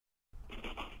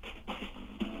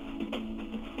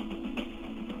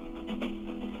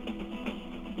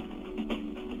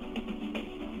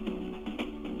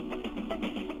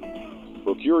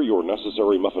Secure your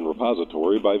necessary muffin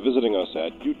repository by visiting us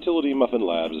at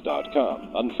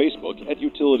utilitymuffinlabs.com, on Facebook at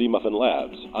Utility Muffin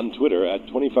Labs, on Twitter at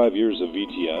 25 Years of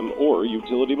VTM or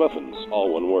Utility Muffins,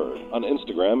 all one word, on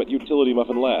Instagram at Utility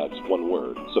Muffin Labs, one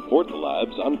word. Support the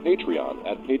labs on Patreon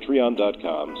at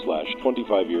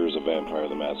patreon.com/25 Years of Vampire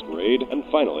the Masquerade, and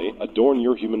finally, adorn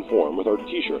your human form with our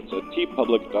t-shirts at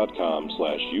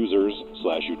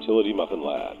tpublic.com/users/Utility Muffin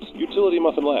Labs. Utility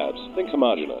Muffin Labs, think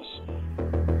homogenous.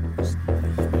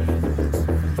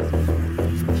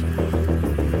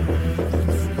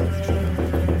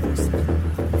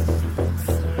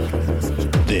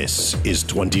 This is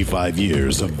 25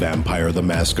 Years of Vampire the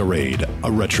Masquerade,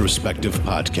 a retrospective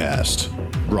podcast,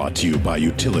 brought to you by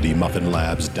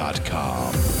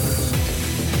utilitymuffinlabs.com.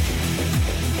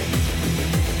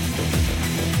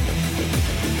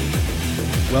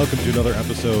 Welcome to another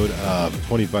episode of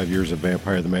 25 Years of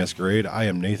Vampire the Masquerade. I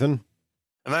am Nathan.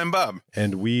 And I'm Bob.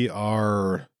 And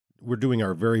we're doing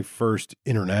our very first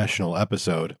international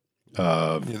episode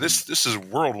of... Yeah, this is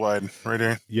worldwide right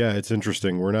here. Yeah, it's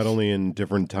interesting. We're not only in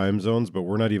different time zones, but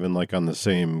we're not even like on the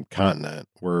same continent.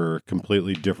 We're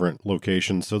completely different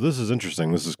locations. So this is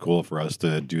interesting. This is cool for us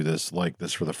to do this like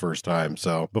this for the first time.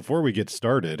 So before we get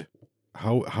started,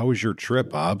 how was your trip,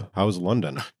 Bob? How's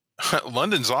London?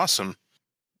 London's awesome.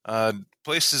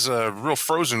 Place is real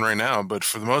frozen right now, but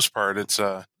for the most part, it's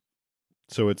So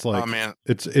it's like, oh man,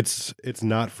 it's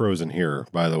not frozen here,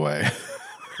 by the way.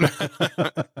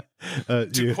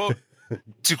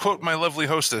 To quote my lovely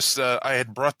hostess, I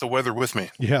had brought the weather with me.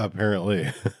 Yeah,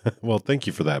 apparently. Well, thank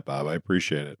you for that, Bob. I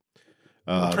appreciate it.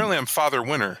 Apparently, I'm Father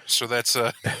Winter, so that's you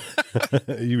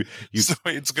that's the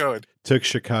way it's going. Took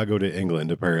Chicago to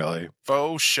England, apparently.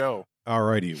 Faux show.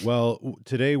 Alrighty. Well,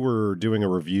 today we're doing a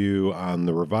review on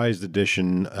the revised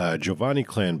edition Giovanni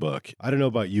Clan book. I don't know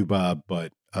about you, Bob,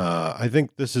 but I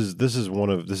think this is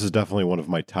definitely one of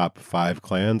my top 5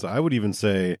 clans. I would even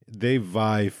say they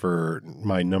vie for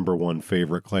my number one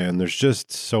favorite clan. There's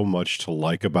just so much to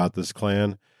like about this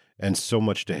clan and so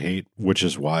much to hate, which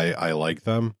is why I like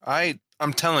them.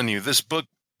 I'm telling you, this book,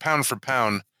 pound for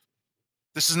pound,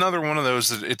 this is another one of those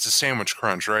that it's a sandwich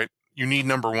crunch, right? You need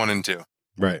number 1 and 2.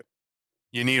 Right.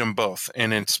 You need them both,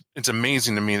 and it's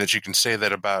amazing to me that you can say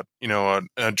that about a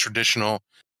traditional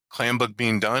clan book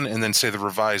being done, and then say the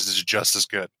revised is just as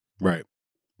good. Right.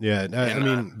 Yeah. I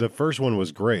mean, the first one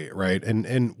was great, right?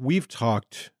 And we've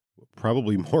talked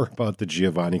probably more about the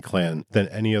Giovanni clan than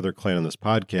any other clan on this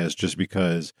podcast, just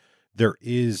because there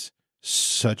is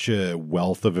such a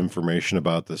wealth of information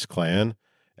about this clan,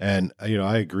 and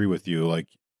I agree with you. Like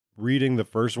reading the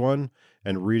first one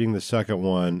and reading the second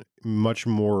one much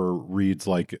more reads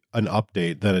like an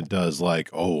update than it does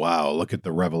like, oh, wow, look at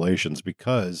the revelations,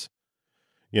 because,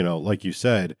 like you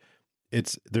said,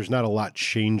 there's not a lot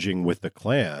changing with the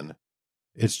clan.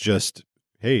 It's just,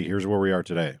 hey, here's where we are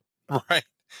today.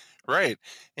 Right.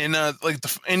 And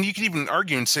and you could even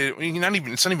argue and say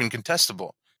it's not even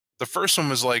contestable. The first one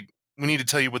was like, we need to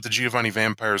tell you what the Giovanni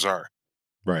vampires are.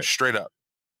 Right. Straight up.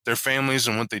 Their families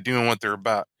and what they do and what they're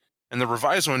about. And the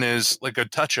revised one is like a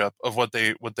touch-up of what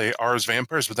they are as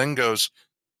vampires, but then goes,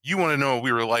 you want to know what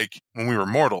we were like when we were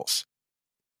mortals.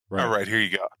 Right. All right, here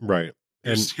you go. Right.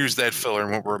 Here's that filler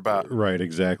and what we're about. Right,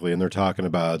 exactly. And they're talking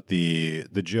about the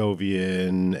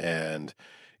Jovian and,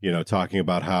 talking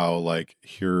about how, like,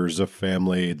 here's a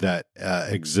family that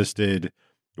existed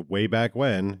way back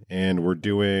when, and we're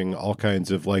doing all kinds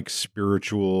of, like,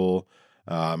 spiritual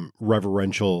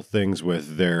reverential things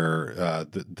with their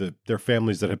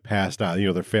families that have passed on,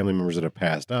 their family members that have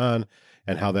passed on,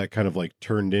 and how that kind of like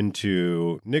turned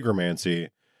into nigromancy,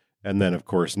 and then of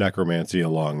course necromancy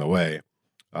along the way.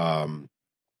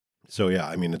 So yeah,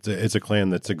 I mean it's a clan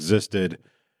that's existed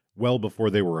well before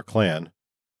they were a clan,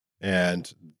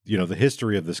 and the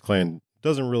history of this clan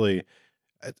doesn't really.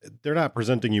 They're not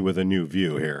presenting you with a new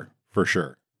view here for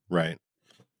sure, right?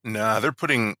 Nah, they're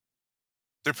putting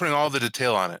all the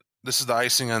detail on it. This is the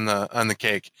icing on the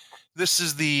cake. This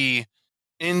is the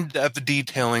in-depth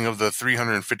detailing of the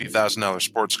 $350,000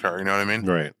 sports car. You know what I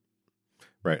mean?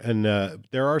 Right. And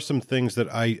there are some things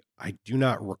that I do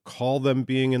not recall them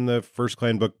being in the first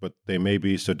clan book, but they may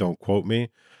be, so don't quote me.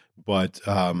 But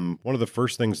one of the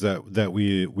first things that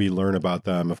we learn about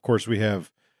them, of course, we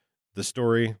have the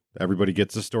story. Everybody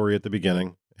gets a story at the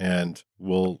beginning, and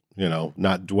we'll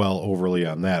not dwell overly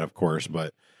on that, of course,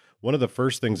 but one of the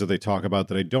first things that they talk about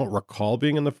that I don't recall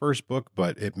being in the first book,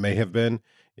 but it may have been,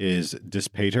 is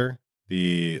Dispater,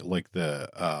 the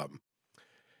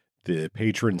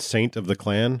patron saint of the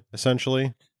clan,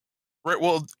 essentially. Right.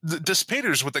 Well,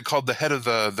 Dispater is what they called the head of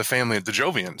the family of the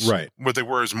Jovians. Right. What they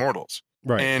were as mortals.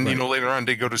 Right. And, right. later on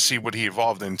they go to see what he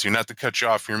evolved into. Not to cut you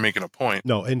off, you're making a point.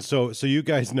 No, and so you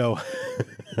guys know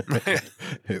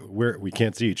we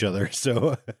can't see each other,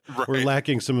 so we're Right.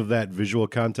 lacking some of that visual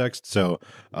context. So,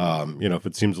 if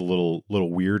it seems a little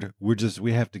weird,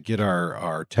 we have to get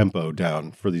our tempo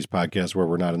down for these podcasts where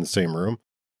we're not in the same room.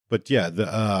 But yeah,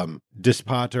 the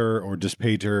Dispater or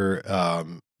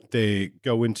Dispater, they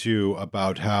go into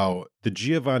about how the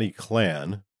Giovanni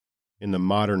clan in the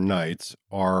modern Knights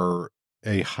are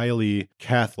a highly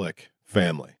Catholic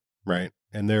family, right?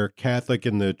 And they're Catholic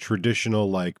in the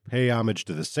traditional, like, pay homage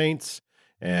to the saints,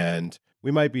 and we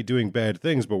might be doing bad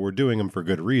things, but we're doing them for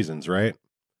good reasons, right?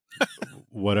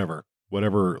 whatever,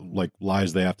 like,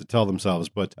 lies they have to tell themselves.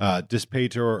 But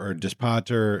Dispater or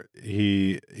Dispater,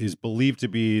 he is believed to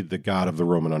be the god of the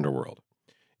Roman underworld.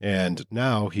 And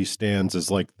now he stands as,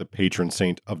 like, the patron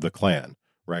saint of the clan,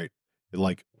 right?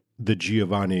 Like, the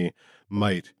Giovanni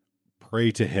might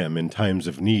pray to him in times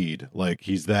of need. Like,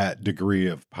 he's that degree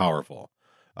of powerful.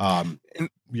 And-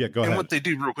 Yeah, go And ahead. what they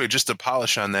do real quick, just to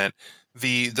polish on that,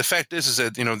 the fact is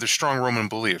that, there's strong Roman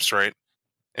beliefs, right?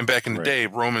 And back in the Right. day,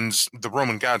 the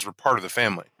Roman gods were part of the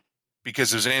family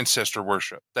because there's ancestor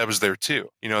worship. That was there too.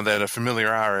 That a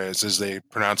familiares, as they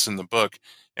pronounce in the book.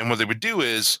 And what they would do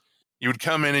is you would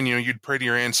come in and, you'd pray to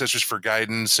your ancestors for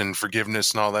guidance and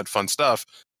forgiveness and all that fun stuff,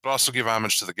 but also give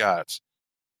homage to the gods.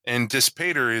 And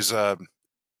Dispater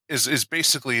is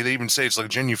basically, they even say it's like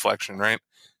genuflection, right?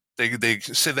 They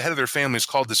say the head of their family is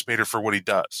called Dispater for what he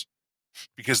does,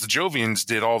 because the Jovians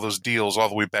did all those deals all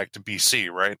the way back to BC,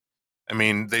 right? I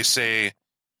mean, they say,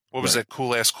 what was Right. that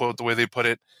cool ass quote? The way they put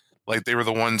it, like they were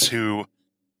the ones who,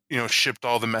 shipped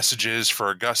all the messages for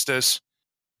Augustus,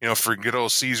 for good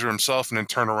old Caesar himself, and then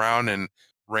turn around and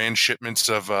ran shipments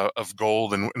of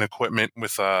gold and equipment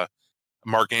with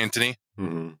Mark Antony.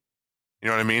 Mhm. You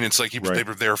know what I mean? It's like Right. they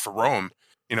were there for Rome,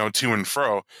 to and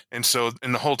fro. And so,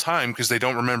 in the whole time, because they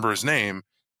don't remember his name,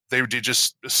 they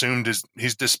just assumed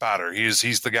he's Dispater.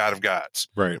 He's the god of gods,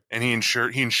 Right. and he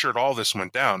ensured all this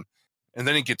went down. And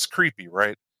then it gets creepy,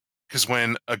 right? Because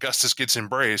when Augustus gets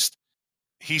embraced,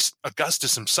 he's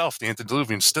Augustus himself, the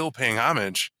antediluvian, still paying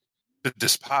homage to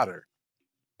Dispater.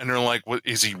 And they're like, "What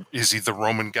is he? Is he the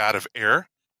Roman god of air?"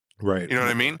 Right. You know what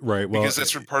I mean? Right. Well, Because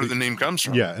that's where part of the name comes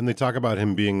from. Yeah, and they talk about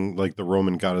him being like the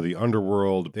Roman god of the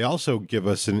underworld. They also give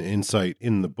us an insight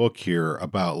in the book here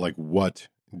about, like, what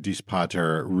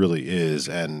Dispater really is,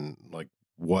 and, like,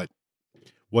 what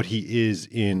he is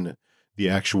in the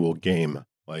actual game.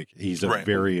 Like, he's a Right.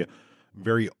 very,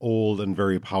 very old and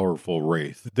very powerful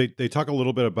wraith. They talk a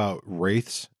little bit about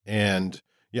wraiths, and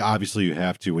yeah, obviously you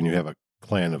have to when you have a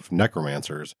clan of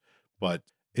necromancers, but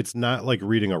it's not like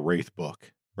reading a wraith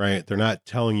book, right? They're not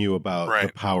telling you about the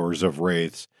Right. powers of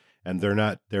wraiths, and they're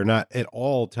not at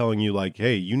all telling you, like,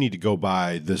 hey, you need to go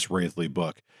buy this wraithly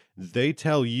book. They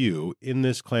tell you in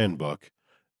this clan book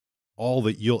all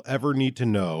that you'll ever need to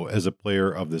know as a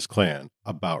player of this clan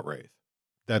about wraith.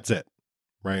 That's it,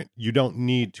 right? You don't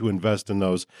need to invest in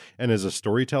those. And as a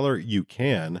storyteller, you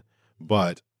can,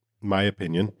 but my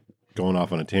opinion, going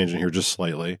off on a tangent here just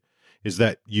slightly, is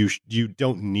that you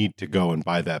don't need to go and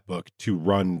buy that book to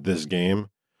run this game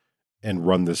and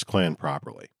run this clan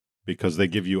properly, because they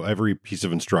give you every piece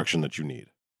of instruction that you need.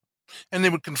 And they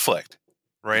would conflict,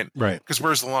 right? Right. Because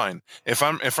where's the line? If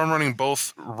I'm running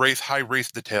both high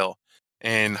wraith detail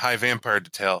and high vampire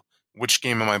detail, which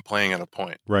game am I playing at a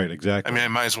point? Right. Exactly. I mean,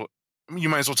 you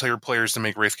might as well tell your players to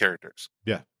make wraith characters.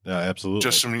 Yeah. Absolutely.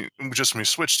 Just when you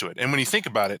switch to it. And when you think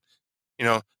about it,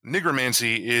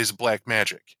 Nigromancy is black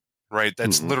magic, right?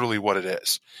 That's Mhm. literally what it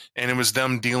is. And it was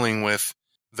them dealing with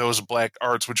those black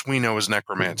arts, which we know as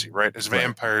necromancy, right? As Right.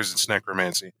 vampires, it's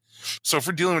necromancy. So if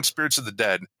we're dealing with spirits of the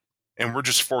dead and we're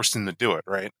just forced them to do it,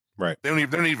 right? Right. They're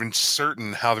not even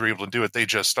certain how they're able to do it. They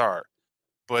just are.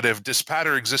 But if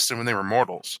Dispater existed when they were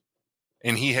mortals,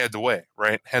 and he had the way,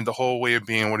 right? Had the whole way of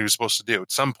being what he was supposed to do.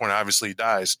 At some point, obviously, he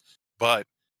dies, but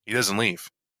he doesn't leave.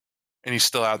 And he's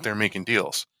still out there making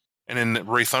deals. And in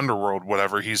Wraith Underworld,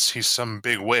 whatever, he's some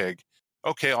big wig.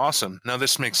 Okay, awesome. Now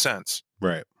this makes sense.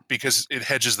 Right. Because it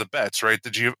hedges the bets, right?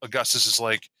 Augustus is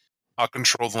like, I'll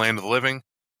control the land of the living.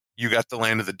 You got the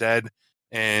land of the dead.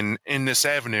 And in this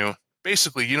avenue,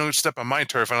 basically, you don't step on my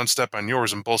turf, I don't step on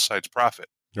yours, and both sides profit.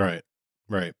 Right.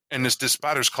 Right. And this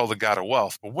Dispater is called the god of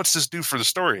wealth. But what's this do for the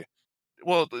story?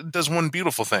 Well, it does one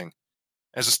beautiful thing.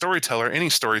 As a storyteller, any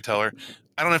storyteller,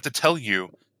 I don't have to tell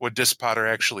you what Dispater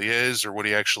actually is or what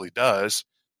he actually does,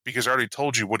 because I already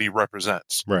told you what he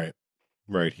represents. Right.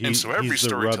 Right. And so every he's the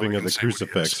storyteller rubbing of can the say what he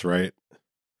crucifix, is. right?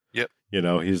 Yep.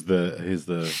 He's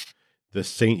the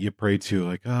saint you pray to,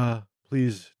 like,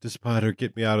 please, Despotter,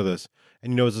 get me out of this.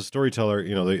 And, as a storyteller,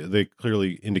 they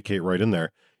clearly indicate right in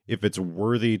there, if it's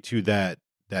worthy to that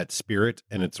spirit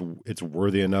and it's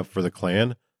worthy enough for the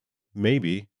clan,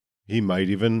 maybe he might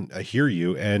even hear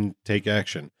you and take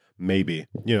action. Maybe,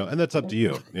 and that's up to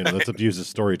you. That's up to you as a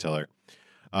storyteller.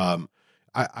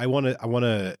 I want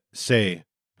to say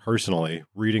personally,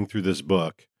 reading through this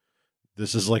book,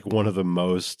 this is like one of the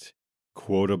most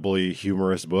quotably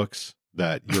humorous books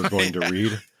that you're going to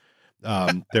read.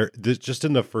 Just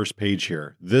in the first page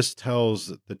here, this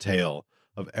tells the tale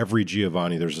of every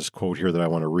Giovanni. There's this quote here that I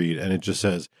want to read, and it just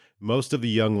says, "Most of the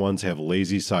young ones have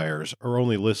lazy sires, or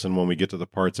only listen when we get to the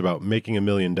parts about making $1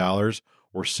 million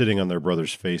or sitting on their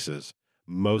brothers' faces.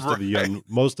 Most of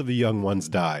the young ones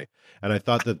die." And I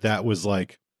thought that was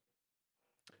like,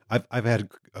 I've had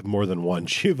more than one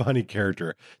Giovanni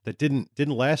character that didn't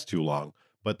last too long,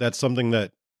 but that's something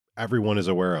that everyone is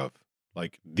aware of.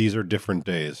 Like, these are different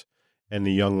days, and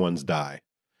the young ones die.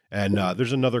 And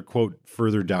there's another quote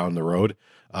further down the road,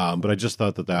 but I just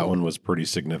thought that one was pretty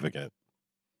significant.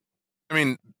 I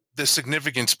mean, the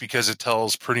significance because it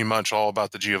tells pretty much all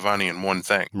about the Giovanni in one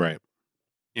thing. Right.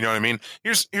 You know what I mean?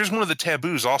 Here's one of the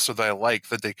taboos also that I like,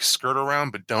 that they skirt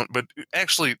around but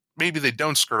actually maybe they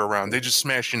don't skirt around. They just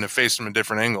smash you in the face from a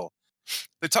different angle.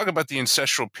 They talk about the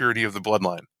ancestral purity of the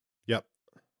bloodline. Yep.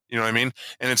 You know what I mean?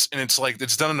 And it's like,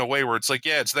 it's done in a way where it's like,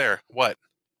 yeah, it's there. What?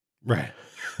 Right.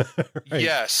 Right.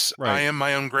 Yes, right. I am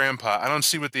my own grandpa. I don't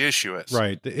see what the issue is.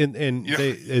 Right. And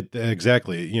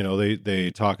exactly,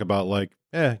 they talk about like,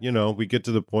 we get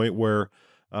to the point where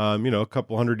a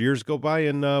couple hundred years go by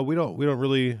and we don't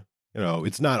really,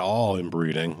 it's not all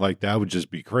inbreeding. Like, that would just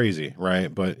be crazy,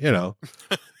 right? But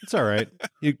it's all right.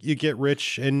 You get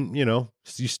rich and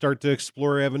you start to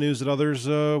explore avenues that others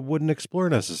wouldn't explore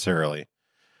necessarily.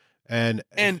 And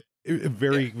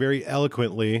very, very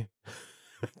eloquently,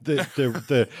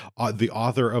 the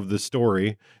author of the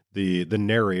story, the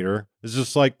narrator, is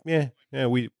just like,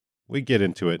 we get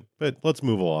into it, but let's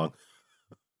move along.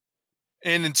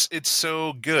 And it's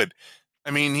so good.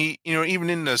 I mean, he, even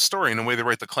in the story, in the way they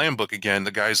write the clan book again,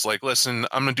 the guy's like, listen,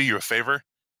 I'm going to do you a favor.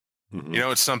 Mm-hmm.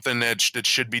 It's something that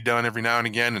should be done every now and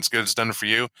again. It's good it's done for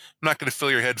you. I'm not going to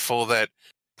fill your head full of that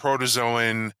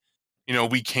protozoan,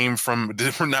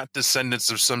 we're not descendants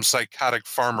of some psychotic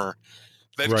farmer.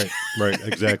 That right,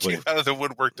 exactly. Came out of the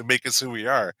woodwork to make us who we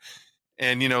are.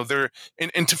 And, they're,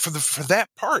 for that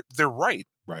part, they're right.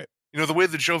 Right. The way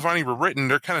the Giovanni were written,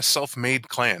 they're kind of self-made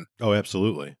clan. Oh,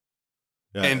 absolutely.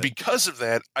 Yeah. And because of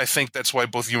that, I think that's why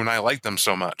both you and I like them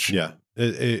so much. Yeah.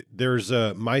 There's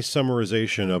my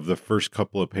summarization of the first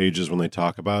couple of pages when they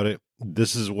talk about it.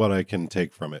 This is what I can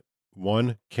take from it.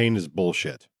 1, Cain is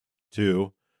bullshit.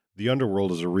 2, the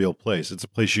underworld is a real place. It's a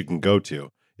place you can go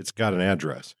to. It's got an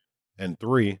address. And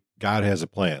 3, God has a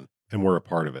plan, and we're a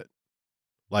part of it.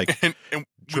 Like, and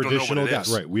traditional God,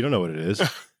 right? We don't know what it is,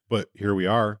 but here we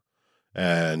are,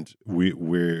 and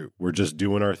we're just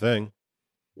doing our thing.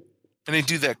 And they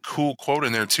do that cool quote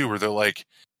in there too, where they're like,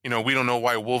 we don't know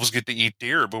why wolves get to eat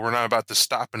deer, but we're not about to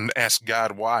stop and ask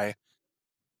God why.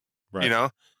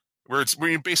 Right. Where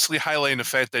you're basically highlighting the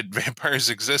fact that vampires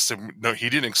exist, and no,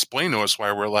 he didn't explain to us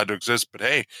why we're allowed to exist. But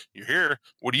hey, you're here.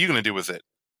 What are you going to do with it?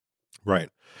 Right.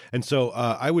 And so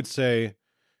I would say,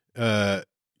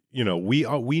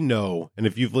 we know, and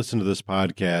if you've listened to this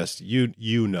podcast,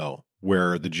 you know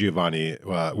where the Giovanni,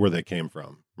 where they came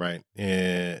from, right?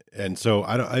 And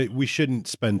so we shouldn't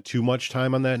spend too much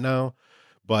time on that now,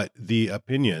 but the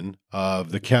opinion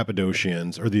of the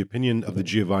Cappadocians, or the opinion of the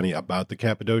Giovanni about the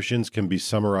Cappadocians, can be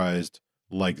summarized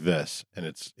like this, and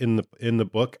it's in the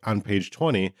book on page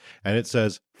 20, and it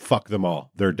says, "Fuck them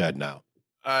all. They're dead now."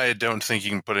 I don't think you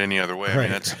can put it any other way. I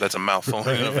mean, that's a mouthful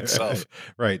in and of itself.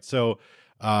 Right. So,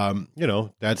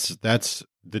 that's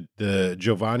the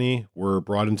Giovanni were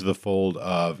brought into the fold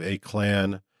of a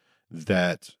clan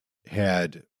that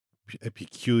had a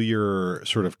peculiar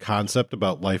sort of concept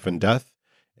about life and death.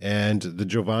 And the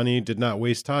Giovanni did not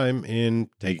waste time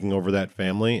in taking over that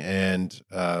family and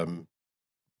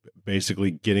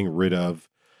basically getting rid of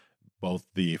both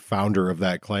the founder of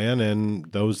that clan and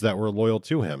those that were loyal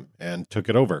to him, and took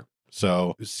it over.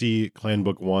 So see Clan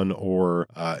Book 1 or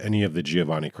any of the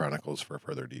Giovanni Chronicles for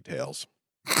further details.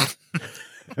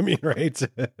 I mean, right?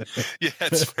 Yeah,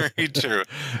 it's very true.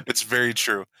 It's very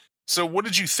true. So what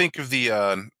did you think of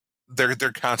the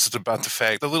their concept about the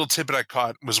fact, the little tidbit I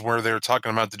caught was where they were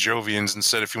talking about the Jovians and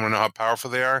said, if you want to know how powerful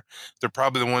they are, they're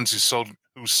probably the ones who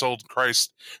sold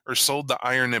Christ, or sold the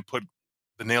iron that put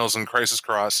the nails in Christ's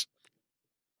cross,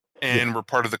 and were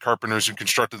part of the carpenters who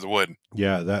constructed the wood.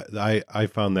 Yeah, that I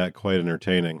found that quite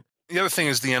entertaining. The other thing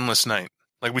is the endless night.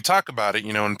 Like we talk about it,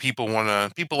 and people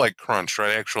like crunch,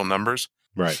 right? Actual numbers.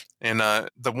 Right. And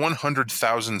the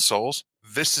 100,000 souls,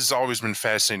 this has always been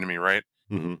fascinating to me, right?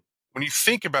 Mm-hmm. When you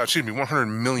think about, 100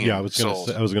 million Yeah, I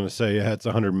was gonna say, yeah, it's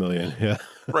 100 million. Yeah.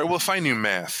 Right. Well, if I knew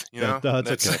math,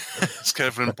 that's okay. It's kind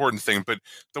of an important thing. But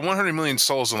the 100 million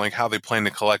souls and like how they plan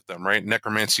to collect them, right?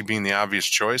 Necromancy being the obvious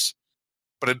choice.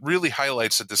 But it really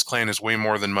highlights that this clan is way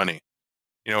more than money.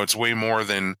 It's way more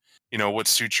than, what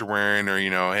suit you're wearing or,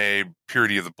 hey,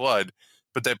 purity of the blood.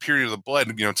 But that purity of the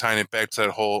blood, tying it back to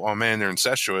that whole, oh man, they're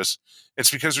incestuous.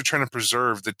 It's because they're trying to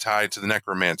preserve the tie to the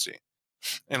necromancy.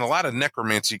 And a lot of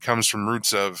necromancy comes from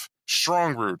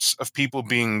strong roots of people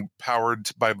being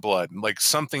powered by blood, like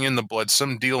something in the blood,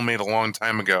 some deal made a long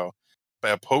time ago by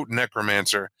a potent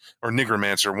necromancer or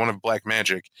nigromancer, one of black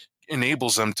magic,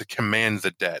 enables them to command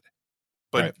the dead.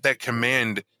 But Right. that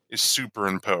command is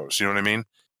superimposed. You know what I mean?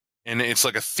 And it's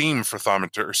like a theme for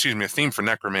a theme for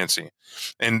necromancy.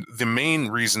 And the main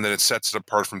reason that it sets it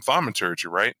apart from thaumaturgy,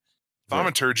 right?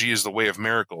 Thaumaturgy is the way of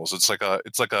miracles. It's like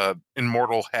a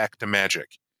immortal hack to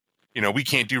magic. We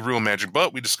can't do real magic,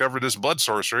 but we discovered this blood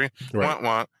sorcery.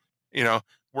 Right.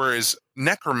 Whereas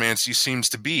necromancy seems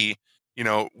to be,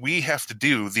 we have to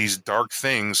do these dark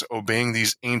things, obeying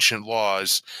these ancient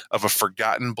laws of a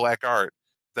forgotten black art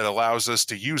that allows us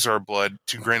to use our blood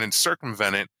to grant and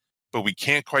circumvent it, but we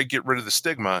can't quite get rid of the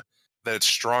stigma that it's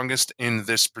strongest in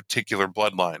this particular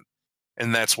bloodline.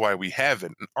 And that's why we have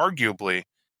it. And arguably,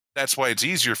 that's why it's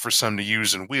easier for some to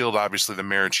use and wield, obviously, the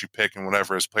merits you pick and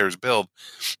whatever as players build.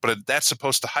 But that's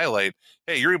supposed to highlight,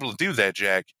 hey, you're able to do that,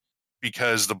 Jack,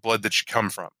 because the blood that you come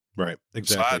from. Right.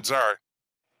 Exactly.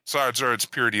 So odds are it's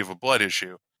purity of a blood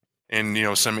issue. And,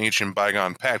 some ancient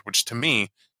bygone pact, which to me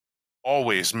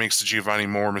always makes the Giovanni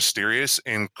more mysterious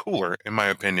and cooler, in my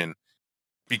opinion.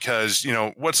 Because,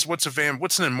 what's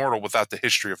an immortal without the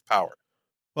history of power?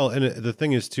 Well, and the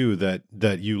thing is too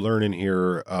that you learn in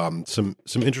here some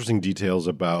interesting details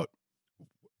about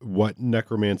what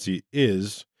necromancy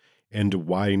is and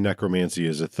why necromancy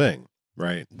is a thing,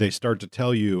 right? They start to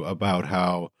tell you about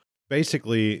how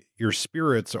basically your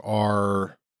spirits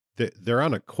they're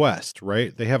on a quest,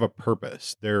 right? They have a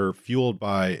purpose. They're fueled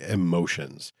by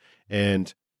emotions,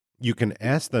 and you can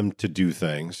ask them to do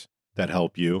things that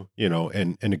help you,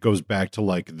 and it goes back to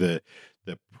like the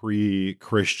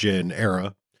pre-Christian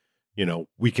era.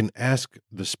 We can ask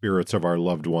the spirits of our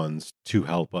loved ones to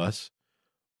help us,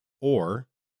 or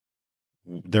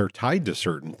they're tied to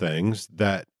certain things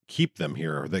that keep them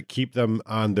here, that keep them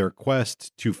on their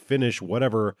quest to finish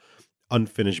whatever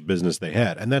unfinished business they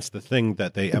had. And that's the thing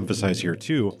that they emphasize here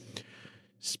too.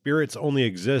 Spirits only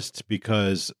exist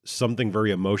because something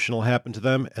very emotional happened to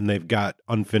them and they've got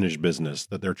unfinished business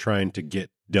that they're trying to get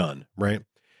done, right?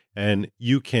 And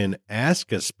you can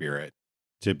ask a spirit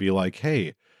to be like,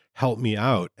 hey, help me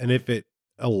out. And if it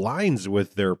aligns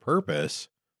with their purpose,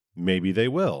 maybe they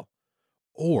will.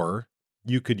 Or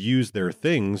you could use their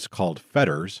things called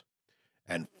fetters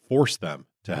and force them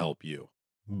to help you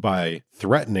by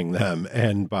threatening them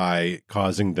and by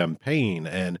causing them pain.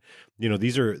 And,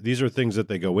 these are things that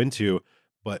they go into.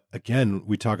 But again,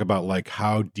 we talk about like,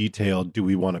 how detailed do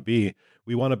we want to be?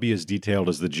 We want to be as detailed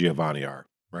as the Giovanni are,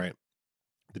 right?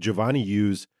 The Giovanni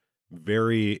use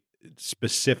very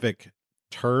specific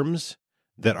terms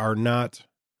that are not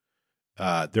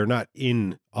they're not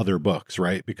in other books,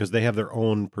 right? Because they have their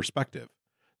own perspective.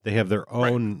 They have their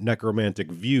own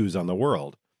necromantic views on the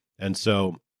world. And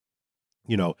so,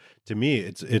 to me,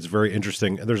 it's very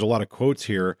interesting. And there's a lot of quotes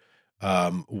here.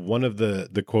 One of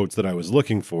the quotes that I was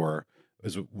looking for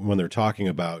is when they're talking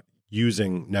about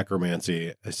using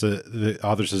necromancy. So the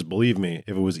author says, believe me,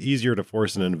 if it was easier to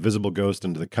force an invisible ghost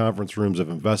into the conference rooms of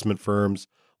investment firms,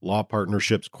 law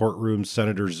partnerships, courtrooms,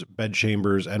 senators'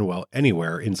 bedchambers, and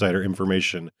anywhere insider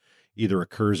information either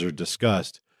occurs or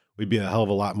discussed, we'd be a hell of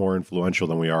a lot more influential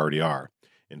than we already are.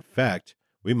 In fact,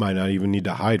 we might not even need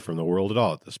to hide from the world at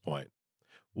all at this point.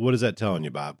 What is that telling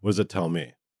you, Bob? What does it tell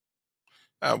me?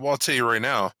 Well, I'll tell you right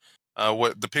now,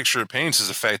 what the picture it paints is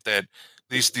the fact that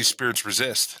these spirits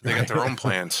resist. They got their own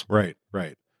plans. Right.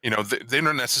 They're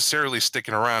not necessarily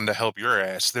sticking around to help your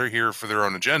ass. They're here for their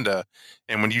own agenda.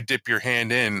 And when you dip your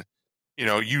hand in,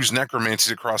 use necromancy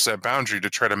to cross that boundary to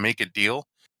try to make a deal,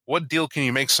 what deal can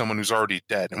you make someone who's already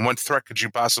dead? And what threat could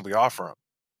you possibly offer them?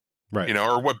 Right.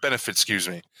 Or what benefit, excuse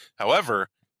me. However,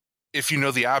 if you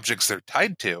know the objects they're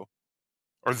tied to,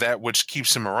 or that which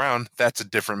keeps them around, that's a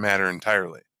different matter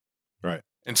entirely. Right.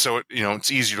 And so,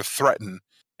 it's easier to threaten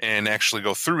and actually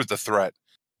go through with the threat,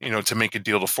 to make a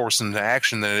deal to force them to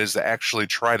action than it is to actually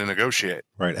try to negotiate.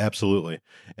 Right. Absolutely.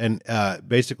 And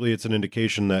basically, it's an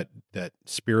indication that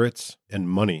spirits and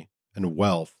money and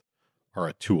wealth are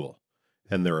a tool,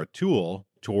 and they're a tool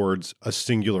towards a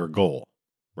singular goal,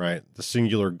 right? The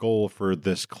singular goal for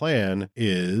this clan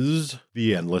is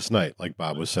the Endless Night, like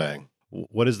Bob was saying.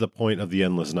 What is the point of the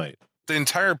Endless Night? The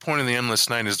entire point of the Endless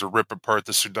Night is to rip apart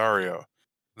the Sudario.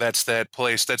 That's that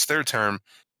place, that's their term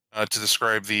to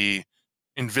describe the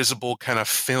invisible kind of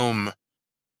film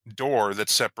door that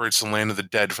separates the land of the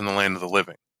dead from the land of the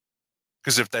living.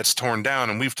 Because if that's torn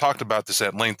down, and we've talked about this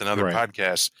at length in other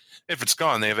podcasts, if it's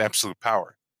gone, they have absolute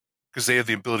power. Because they have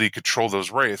the ability to control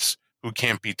those wraiths who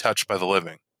can't be touched by the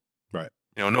living. Right.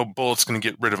 You know, no bullet's going to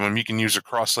get rid of them. You can use a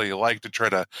crossbow you like to try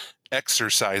to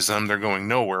exorcise them. They're going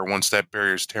nowhere once that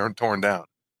barrier's torn down.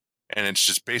 And it's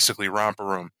just basically romper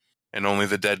room, and only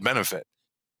the dead benefit.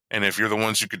 And if you're the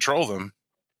ones who control them,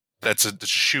 that's a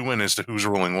shoe-in as to who's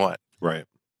ruling what. Right.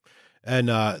 And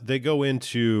they go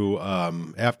into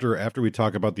after we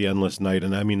talk about the Endless Night,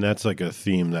 and I mean that's like a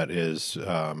theme that is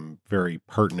very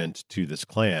pertinent to this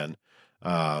clan.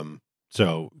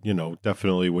 So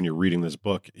definitely when you're reading this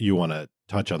book, you want to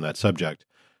touch on that subject.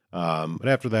 But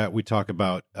after that, we talk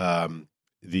about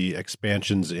the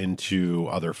expansions into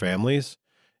other families,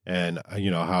 and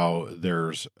how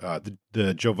there's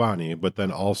the Giovanni, but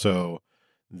then also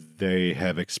they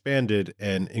have expanded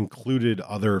and included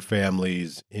other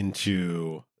families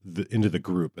into the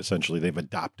group. Essentially, they've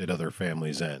adopted other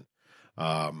families in,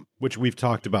 which we've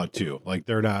talked about too. Like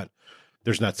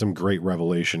there's not some great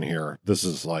revelation here. This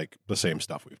is like the same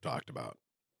stuff we've talked about,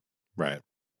 right?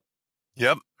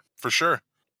 Yep, for sure.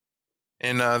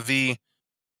 And the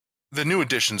new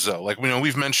additions though, like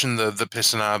we've mentioned the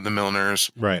Pisanob, the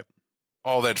Milners, right?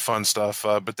 All that fun stuff,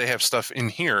 but they have stuff in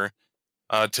here.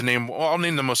 To name, I'll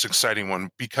name the most exciting one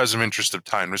because of interest of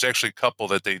time. There's actually a couple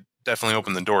that they definitely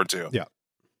opened the door to. Yeah.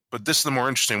 But this is the more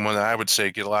interesting one that I would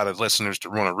say get a lot of listeners to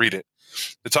want to read it.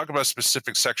 They talk about a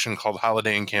specific section called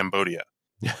Holiday in Cambodia.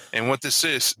 And what this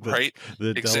is, right?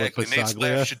 Exactly. Nate's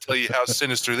laugh should tell you how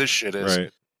sinister this shit is.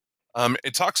 Right.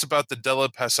 It talks about the Della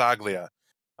Pasaglia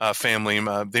family.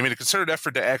 They made a concerted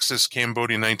effort to access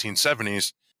Cambodia in the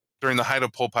 1970s during the height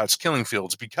of Pol Pot's killing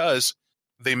fields because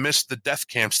they missed the death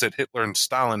camps that Hitler and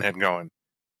Stalin had going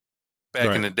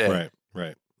back in the day.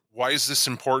 Right. Why is this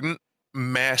important?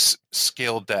 Mass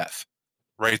scale death,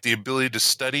 right? The ability to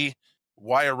study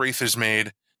why a wraith is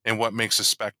made and what makes a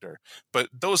specter. But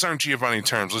those aren't Giovanni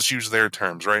terms. Let's use their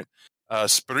terms, right?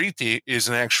 Spiriti is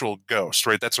an actual ghost,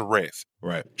 right? That's a wraith.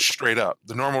 Right. Straight up.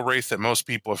 The normal wraith that most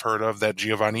people have heard of that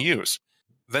Giovanni use.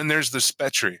 Then there's the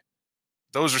spetri.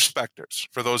 Those are specters,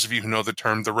 for those of you who know the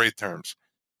term, the wraith terms.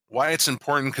 Why it's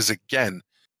important, because again,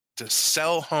 to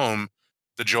sell home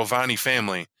the Giovanni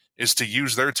family is to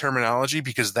use their terminology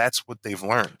because that's what they've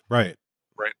learned. Right.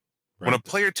 When a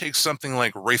player takes something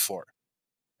like Wraithlore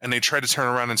and they try to turn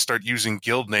around and start using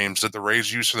guild names that the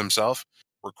Wraiths use for themselves,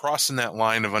 we're crossing that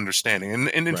line of understanding.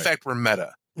 And in fact, we're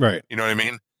meta. Right. You know what I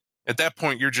mean? At that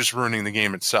point, you're just ruining the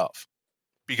game itself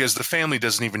because the family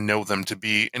doesn't even know them to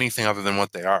be anything other than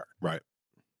what they are. Right.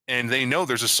 And they know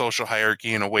there's a social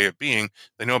hierarchy and a way of being.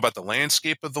 They know about the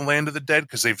landscape of the land of the dead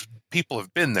because people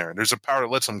have been there. There's a power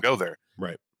that lets them go there.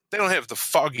 Right. They don't have the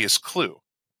foggiest clue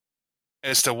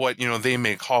as to what they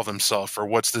may call themselves or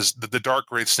what's the dark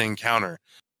wraiths they encounter.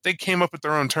 They came up with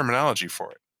their own terminology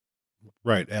for it.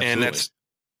 Right. Absolutely. And that's.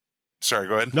 Sorry,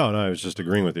 go ahead. No, I was just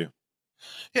agreeing with you.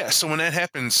 Yeah. So when that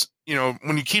happens,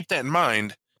 when you keep that in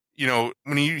mind.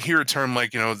 When you hear a term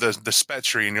like, the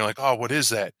spetri, and you're like, oh, what is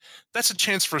that? That's a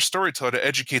chance for a storyteller to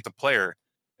educate the player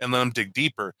and let them dig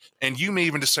deeper. And you may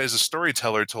even decide as a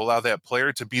storyteller to allow that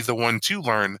player to be the one to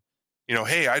learn,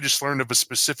 hey, I just learned of a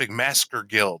specific massacre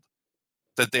guild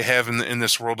that they have in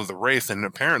this world of the Wraith. And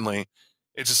apparently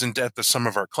it's as in depth as some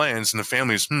of our clans and the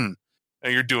families.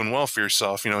 You're doing well for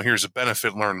yourself. Here's a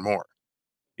benefit, learn more.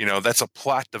 That's a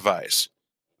plot device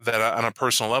that on a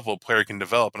personal level a player can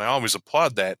develop, and I always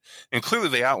applaud that. And clearly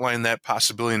they outline that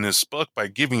possibility in this book by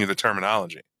giving you the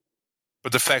terminology.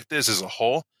 But the fact is, as a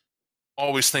whole,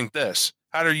 always think this.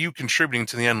 How are you contributing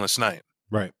to the Endless Night?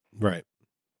 Right.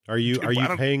 Are you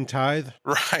paying tithe?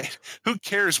 Right. Who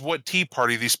cares what tea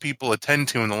party these people attend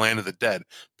to in the land of the dead?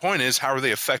 Point is, how are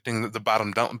they affecting the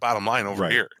bottom line over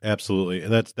here? Absolutely.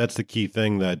 And that's the key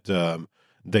thing that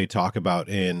they talk about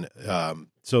in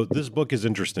so this book is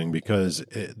interesting because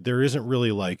there isn't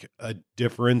really like a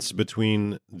difference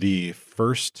between the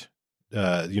first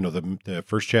the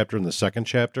first chapter and the second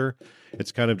chapter.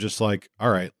 It's kind of just like, all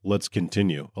right, let's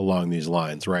continue along these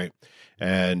lines, right?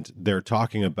 And they're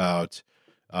talking about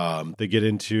they get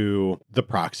into the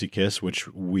proxy kiss, which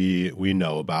we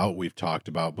know about, we've talked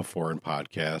about before in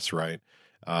podcasts, right?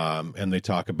 And they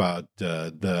talk about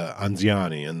the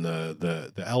Anziani and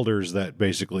the elders that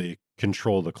basically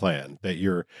control the clan that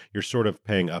you're sort of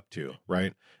paying up to,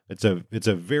 right? It's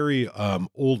a very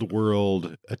old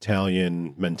world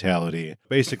Italian mentality.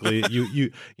 Basically,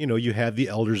 you have the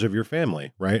elders of your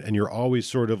family, right? And you're always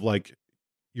sort of like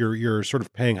you're sort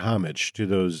of paying homage to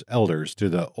those elders, to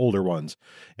the older ones.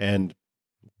 And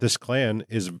this clan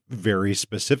is very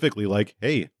specifically like,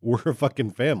 hey, we're a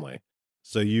fucking family.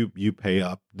 So you pay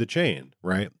up the chain,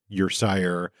 right? Your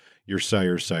sire,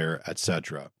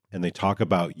 etc. And they talk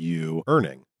about you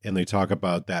earning, and they talk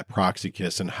about that proxy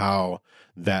kiss and how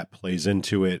that plays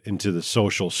into the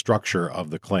social structure of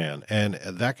the clan. And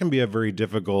that can be a very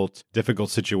difficult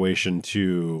situation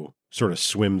to sort of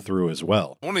swim through as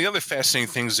well. One of the other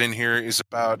fascinating things in here is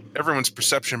about everyone's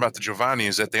perception about the Giovanni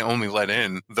is that they only let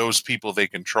in those people they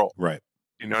control. Right.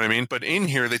 You know what I mean? But in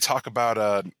here, they talk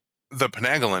about the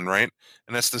Panagolan, right?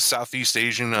 And that's the Southeast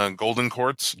Asian golden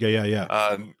courts.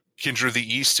 Yeah. Kindred of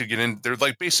the East to get in. They're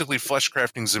like basically flesh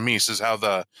crafting Tzimisce is how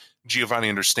the Giovanni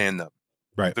understand them.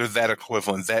 Right. They're that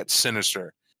equivalent, that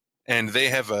sinister. And they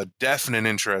have a definite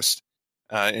interest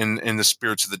in the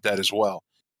spirits of the dead as well.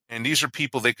 And these are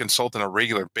people they consult on a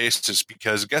regular basis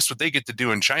because guess what they get to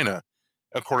do in China,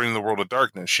 according to the World of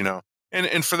Darkness, you know?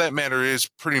 And for that matter is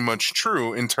pretty much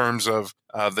true in terms of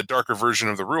the darker version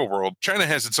of the real world. China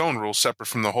has its own rules separate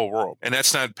from the whole world. And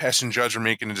that's not passing judge or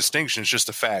making a distinction. It's just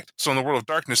a fact. So in the World of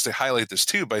Darkness, they highlight this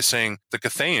too by saying the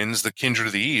Cathayans, the kindred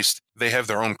of the East, they have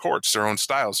their own courts, their own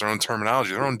styles, their own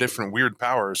terminology, their own different weird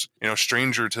powers, you know,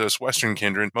 stranger to this Western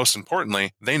kindred. Most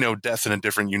importantly, they know death in a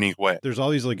different, unique way. There's all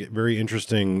these like very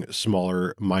interesting,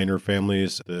 smaller, minor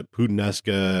families, the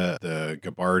Puttanesca, the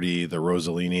Gabardi, the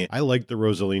Rossellini. I like the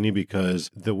Rossellini because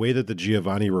the way that the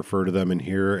Giovanni refer to them in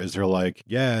here is they're like,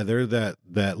 yeah, they're that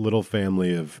little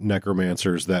family of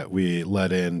necromancers that we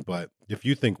let in, but if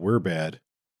you think we're bad,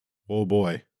 oh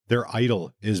boy, their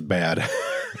idol is bad.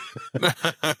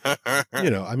 You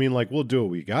know, I mean, like, we'll do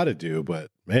what we got to do,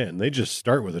 but man, they just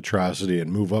start with atrocity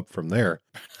and move up from there.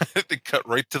 They cut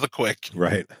right to the quick.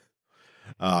 Right.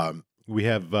 We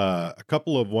have a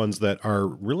couple of ones that are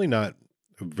really not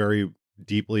very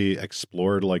deeply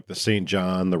explored, like the St.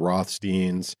 John, the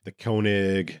Rothsteins, the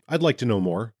Koenig. I'd like to know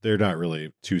more. They're not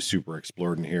really too super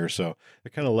explored in here, so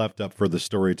they're kind of left up for the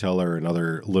storyteller and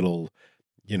other little,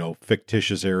 you know,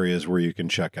 fictitious areas where you can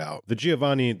check out. The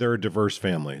Giovanni, they're a diverse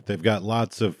family. They've got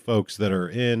lots of folks that are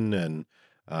in, and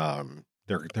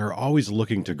they're always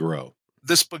looking to grow.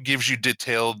 This book gives you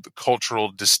detailed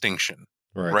cultural distinction,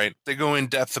 right? They go in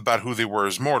depth about who they were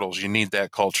as mortals. You need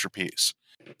that culture piece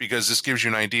because this gives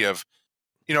you an idea of,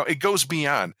 you know, it goes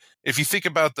beyond. If you think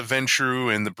about the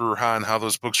Ventrue and the Bruja and how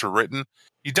those books were written,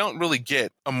 you don't really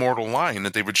get a mortal line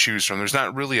that they would choose from. There's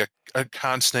not really a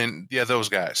constant, yeah, those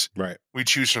guys. Right. We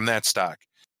choose from that stock.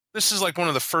 This is like one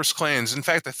of the first clans. In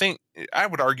fact, I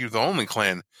would argue the only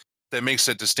clan that makes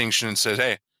that distinction and says,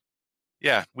 hey,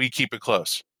 yeah, we keep it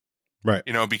close. Right.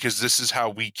 You know, because this is how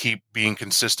we keep being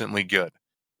consistently good.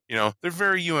 You know, they're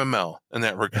very UML in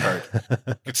that regard,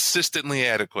 consistently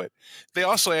adequate. They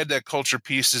also add that culture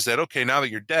piece is that, okay, now that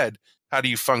you're dead, how do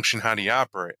you function? How do you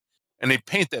operate? And they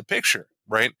paint that picture,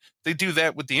 right? They do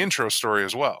that with the intro story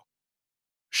as well.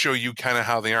 Show you kind of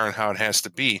how they are and how it has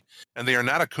to be. And they are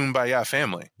not a kumbaya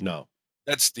family. No.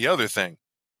 That's the other thing.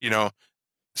 You know,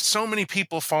 so many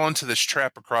people fall into this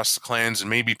trap across the clans, and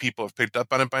maybe people have picked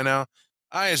up on it by now.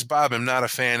 I, as Bob, am not a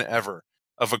fan ever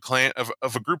of a clan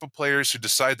of a group of players who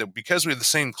decide that because we have the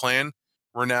same clan,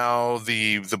 we're now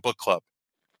the book club.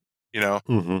 You know,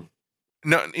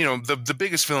 no, you know the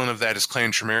biggest villain of that is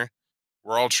Clan Tremere.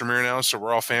 We're all Tremere now, so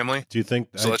we're all family. Do you think?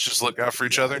 So let's just look out for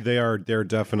each other. They're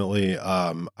definitely.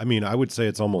 I mean, I would say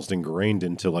it's almost ingrained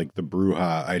into like the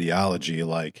Bruja ideology.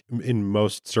 Like in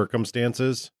most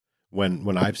circumstances,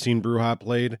 when I've seen Bruja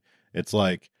played, it's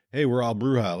like, hey, we're all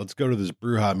Bruja. Let's go to this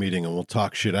Bruja meeting and we'll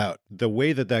talk shit out. The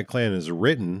way that clan is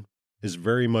written is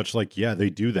very much like, yeah, they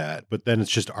do that, but then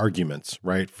it's just arguments,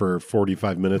 right, for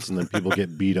 45 minutes and then people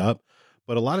get beat up.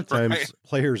 But a lot of times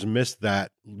players miss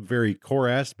that very core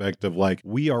aspect of like,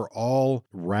 we are all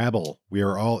rabble. We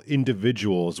are all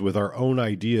individuals with our own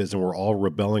ideas and we're all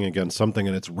rebelling against something,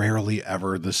 and it's rarely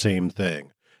ever the same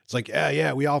thing. It's like,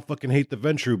 yeah, we all fucking hate the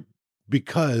Ventrue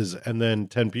because, and then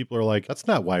 10 people are like, that's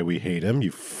not why we hate him,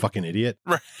 you fucking idiot.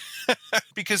 Right.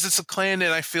 Because it's a clan,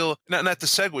 and I feel, not to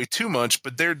segue too much,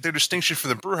 but their distinction for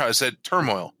the Bruja is that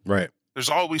turmoil. Right. There's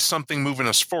always something moving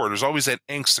us forward. There's always that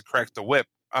angst to crack the whip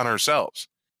on ourselves,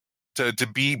 to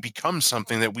become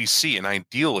something that we see, an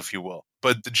ideal, if you will.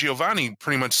 But the Giovanni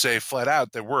pretty much say flat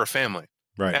out that we're a family.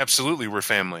 Right. Absolutely, we're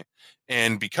family.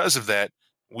 And because of that,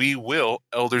 we will,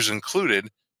 elders included,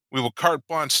 we will carte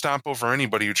blanche stomp over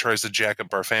anybody who tries to jack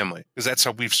up our family, because that's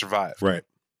how we've survived. Right.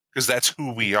 Because that's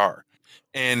who we are.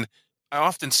 And I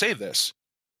often say this,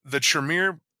 the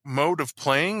Tremere mode of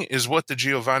playing is what the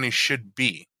Giovanni should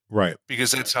be, Right.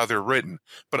 because that's how they're written.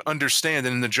 But understand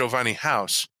that in the Giovanni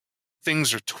house,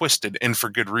 things are twisted, and for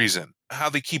good reason. How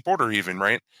they keep order even,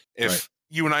 right? If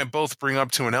you and I both bring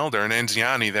up to an elder in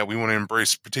Anziani that we want to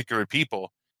embrace particular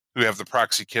people who have the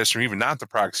proxy kiss, or even not the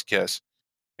proxy kiss,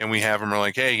 and we have them, we're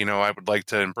like, hey, I would like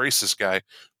to embrace this guy.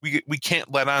 We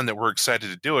can't let on that we're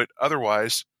excited to do it.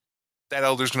 Otherwise, that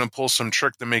elder's going to pull some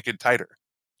trick to make it tighter.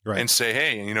 Right. And say,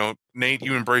 hey, Nate,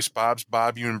 you embrace Bob's,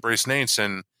 Bob, you embrace Nate's,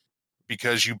 and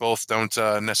because you both don't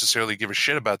necessarily give a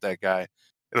shit about that guy,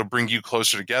 it'll bring you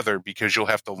closer together, because you'll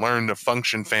have to learn to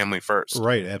function family first.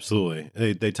 Right,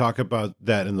 absolutely. They talk about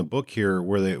that in the book here,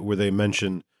 where they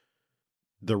mention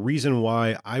the reason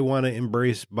why I want to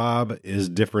embrace Bob is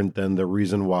different than the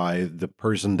reason why the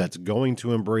person that's going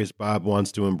to embrace Bob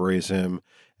wants to embrace him,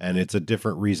 and it's a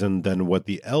different reason than what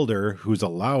the elder who's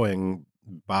allowing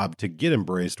Bob to get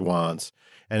embraced wants,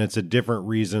 and it's a different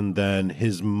reason than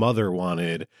his mother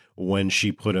wanted when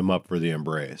she put him up for the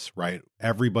embrace, right?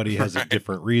 Everybody has a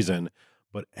different reason,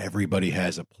 but everybody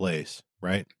has a place,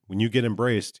 right? When you get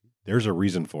embraced, there's a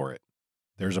reason for it.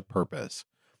 There's a purpose.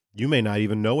 You may not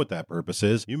even know what that purpose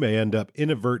is. You may end up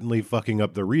inadvertently fucking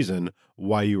up the reason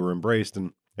why you were embraced,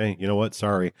 and hey, you know what?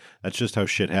 Sorry. That's just how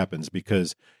shit happens,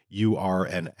 because you are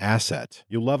an asset.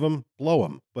 You love him, blow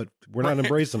him, but we're not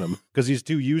embracing him because he's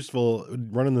too useful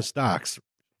running the stocks.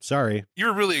 Sorry. You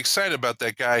were really excited about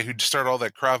that guy who started all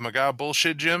that Krav Maga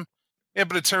bullshit, Jim. Yeah,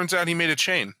 but it turns out he made a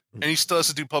chain, and he still has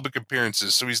to do public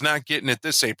appearances, so he's not getting it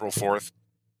this April 4th.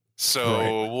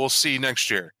 So We'll see next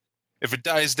year. If it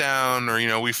dies down,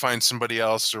 or, we find somebody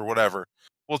else or whatever,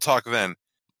 we'll talk then.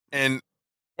 And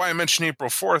why I mentioned April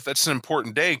 4th, that's an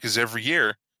important day, because every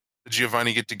year the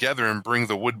Giovanni get together and bring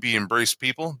the would-be embraced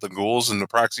people, the ghouls and the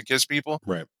proxy kiss people,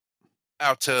 Right.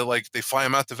 out to, they fly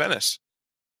them out to Venice.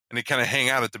 And they kind of hang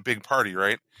out at the big party,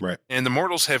 right? Right. And the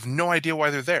mortals have no idea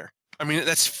why they're there. I mean,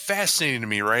 that's fascinating to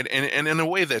me, right? And in a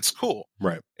way, that's cool.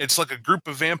 Right. It's like a group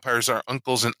of vampires, our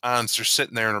uncles and aunts, are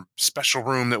sitting there in a special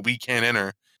room that we can't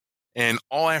enter. And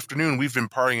all afternoon, we've been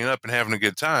partying up and having a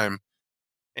good time.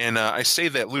 And I say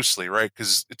that loosely, right?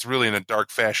 Because it's really in a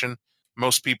dark fashion.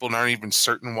 Most people aren't even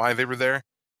certain why they were there.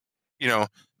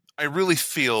 I really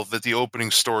feel that the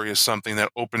opening story is something that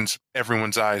opens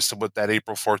everyone's eyes to what that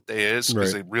April 4th day is,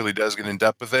 because it really does get in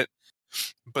depth with it.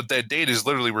 But that date is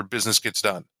literally where business gets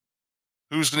done.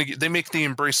 Who's going to they make the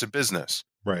embrace a business.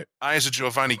 Right. I, as a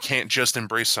Giovanni, can't just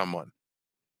embrace someone.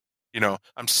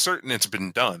 I'm certain it's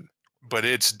been done, but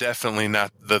it's definitely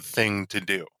not the thing to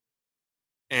do.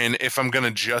 And if I'm going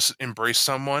to just embrace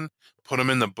someone, put them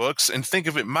in the books, and think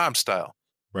of it mob style.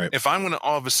 Right. If I'm going to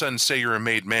all of a sudden say you're a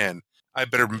made man, I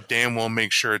better damn well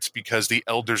make sure it's because the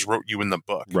elders wrote you in the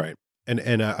book. Right.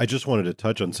 And I just wanted to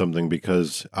touch on something,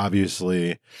 because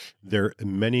obviously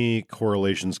many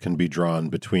correlations can be drawn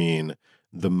between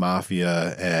the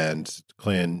mafia and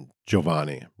Clan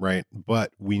Giovanni, right?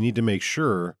 But we need to make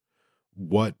sure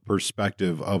what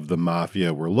perspective of the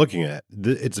mafia we're looking at.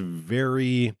 It's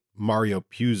very Mario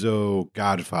Puzo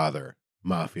Godfather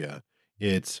mafia.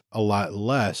 It's a lot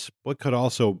less, but could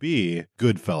also be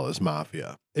Goodfellas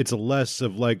mafia. It's less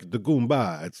of like the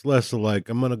Goomba. It's less of like,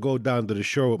 I'm going to go down to the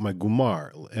shore with my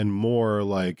Gumar, and more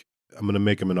like, I'm going to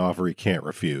make him an offer he can't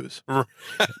refuse.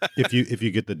 if you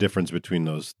get the difference between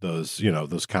those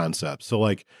concepts. So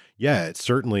like, yeah, it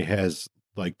certainly has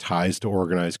like ties to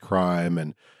organized crime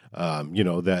and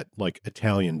that like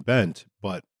Italian bent,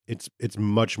 but it's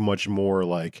much, much more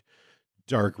like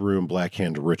dark room, black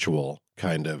hand ritual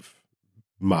kind of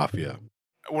mafia.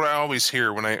 What I always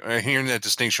hear when I hear that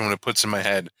distinction, when it puts in my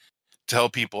head to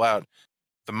help people out,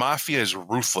 the mafia is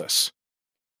ruthless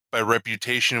by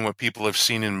reputation and what people have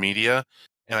seen in media.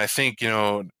 And I think,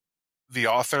 the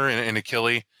author and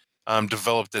Achille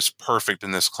developed this perfect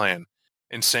in this clan,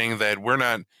 in saying that we're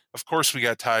not, of course we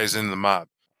got ties in the mob,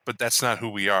 but that's not who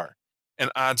we are.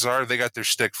 And odds are they got their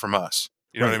stick from us.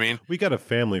 You know what I mean? We got a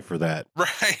family for that.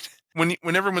 Right.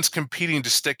 When everyone's competing to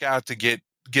stick out to get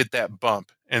that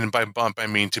bump, and by bump I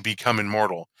mean to become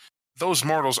immortal, those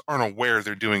mortals aren't aware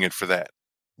they're doing it for that.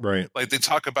 Right. Like they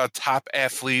talk about top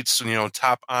athletes,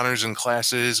 top honors in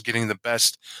classes, getting the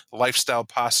best lifestyle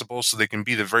possible so they can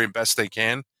be the very best they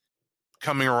can,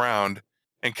 coming around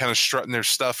and kind of strutting their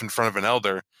stuff in front of an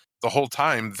elder. The whole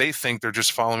time they think they're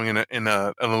just following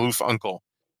an aloof uncle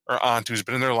or aunt who's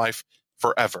been in their life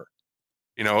forever.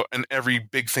 And every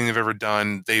big thing they've ever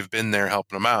done, they've been there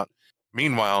helping them out.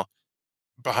 Meanwhile,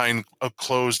 behind a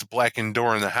closed blackened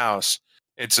door in the house.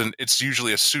 It's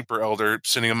usually a super elder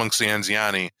sitting amongst the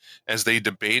Anziani as they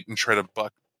debate and try to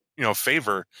buck,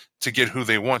 favor to get who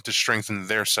they want to strengthen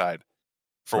their side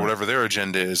for whatever their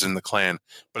agenda is in the clan.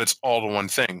 But it's all to one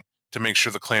thing, to make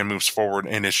sure the clan moves forward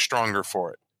and is stronger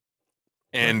for it.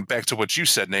 And back to what you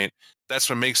said, Nate, that's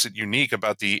what makes it unique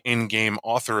about the in-game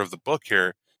author of the book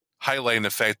here, highlighting the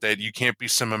fact that you can't be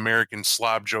some American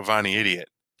slob Giovanni idiot.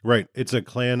 Right. It's a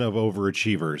clan of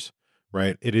overachievers,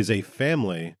 right? It is a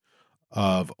family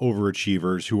of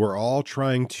overachievers who are all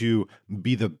trying to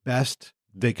be the best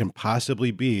they can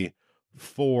possibly be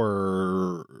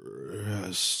for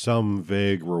some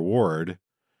vague reward,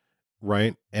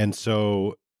 right? And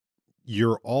so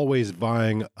you're always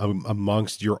vying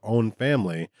amongst your own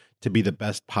family to be the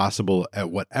best possible at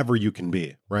whatever you can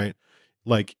be, right?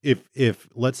 Like if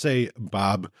let's say,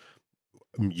 Bob,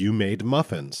 you made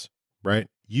muffins, right?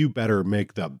 You better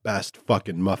make the best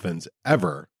fucking muffins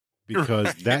ever,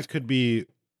 because that could be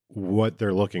what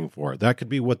they're looking for. That could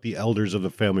be what the elders of the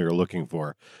family are looking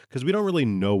for, because we don't really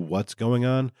know what's going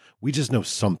on. We just know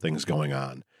something's going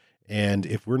on. And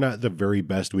if we're not the very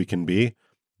best we can be,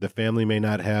 the family may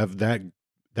not have that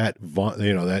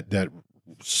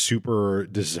super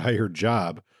desired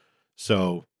job.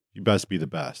 So you best be the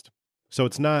best. So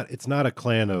it's not a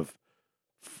clan of,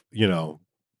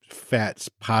 fat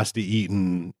pasta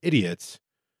eating idiots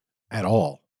at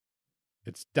all.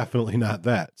 It's definitely not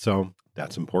that. So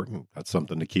that's important. That's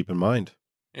something to keep in mind.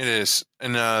 It is.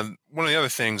 And one of the other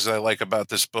things I like about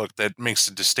this book that makes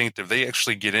it distinctive, they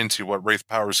actually get into what Wraith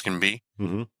powers can be.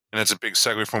 Mm-hmm. And that's a big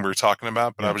segue from what we were talking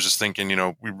about. But I was just thinking,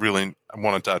 we really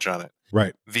want to touch on it.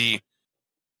 Right. The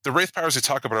Wraith powers they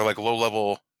talk about are like low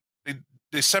level.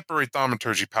 They separate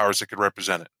thaumaturgy powers that could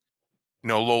represent it.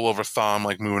 Low level thom,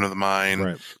 like moving of the mind.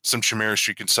 Right. Some chimerish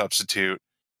you can substitute.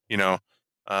 Moving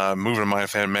of mind,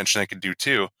 if I hadn't mentioned, I could do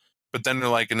too. But then they're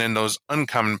like, and then those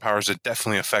uncommon powers that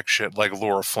definitely affect shit, like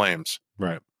Lure of Flames.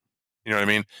 Right. You know what I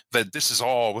mean? That this is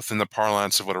all within the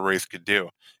parlance of what a Wraith could do.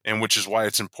 And which is why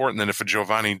it's important that if a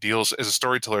Giovanni deals, as a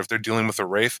storyteller, if they're dealing with a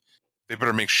Wraith, they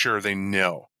better make sure they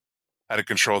know how to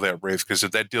control that Wraith. Because if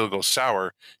that deal goes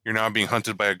sour, you're now being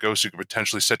hunted by a ghost who could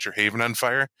potentially set your haven on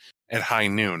fire at high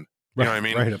noon. You know what I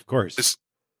mean? Right, of course.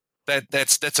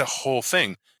 That's a whole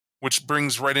thing, which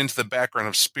brings right into the background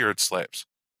of spirit slaves.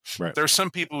 Right. There are some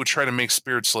people who try to make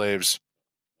spirit slaves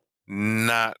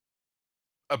not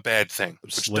a bad thing,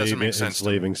 which doesn't make sense.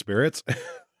 Enslaving spirits.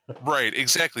 Right,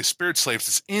 exactly. Spirit slaves.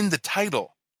 It's in the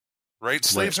title, right?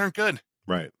 Slaves aren't good.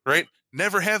 Right. Right?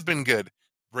 Never have been good.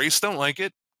 Race don't like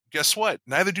it. Guess what?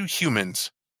 Neither do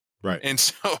humans. Right. And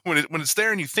so when it's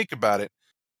there and you think about it,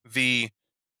 they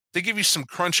give you some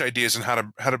crunch ideas on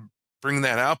how to bring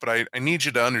that out, but I need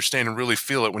you to understand and really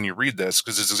feel it when you read this,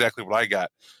 because it's exactly what I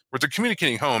got. What they're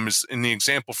communicating home is, in the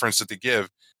example, for instance, they give,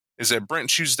 is that Brent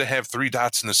chooses to have 3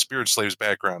 dots in the spirit slave's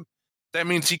background. That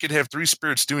means he could have 3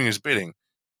 spirits doing his bidding.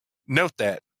 Note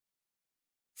that.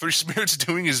 3 spirits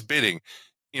doing his bidding.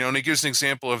 And he gives an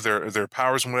example of their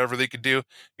powers and whatever they could do.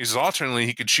 He says, alternately,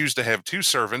 he could choose to have 2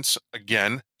 servants,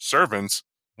 again, servants,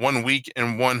 1 weak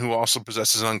and 1 who also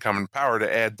possesses an uncommon power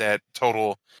to add that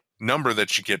total number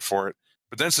that you get for it.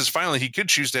 But then says finally he could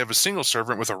choose to have a single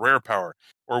servant with a rare power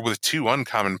or with 2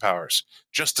 uncommon powers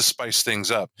just to spice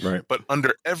things up. Right. But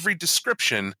under every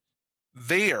description,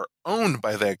 they are owned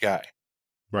by that guy.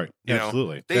 Right.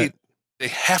 Absolutely. They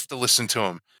have to listen to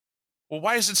him. Well,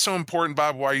 why is it so important,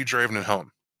 Bob? Why are you driving it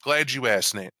home? Glad you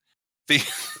asked, Nate. The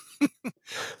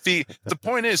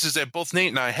point is that both Nate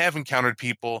and I have encountered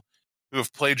people who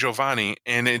have played Giovanni,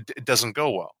 and it doesn't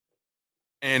go well.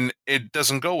 And it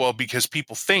doesn't go well because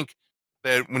people think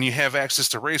that when you have access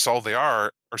to race, all they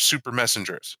are super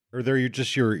messengers. Or they're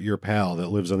just your pal that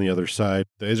lives on the other side.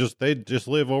 They just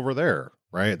live over there,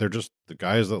 right? They're just the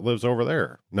guys that lives over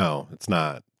there. No, it's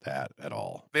not that at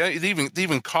all. They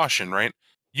even caution, right?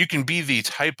 You can be the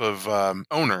type of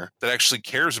owner that actually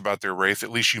cares about their wraith.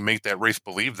 At least you make that wraith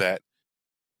believe that.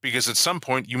 Because at some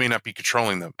point you may not be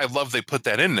controlling them. I love they put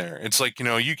that in there. It's like,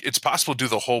 it's possible to do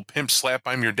the whole pimp slap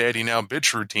I'm your daddy now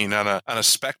bitch routine on a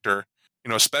specter,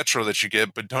 a spectro that you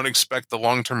get, but don't expect the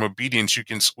long-term obedience you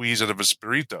can squeeze out of a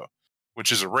spirito,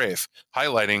 which is a wraith.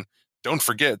 Highlighting, don't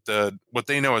forget what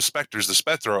they know as specters, the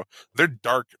spectro, they're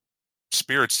dark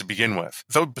spirits to begin with.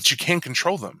 But you can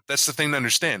control them. That's the thing to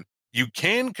understand. You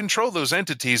can control those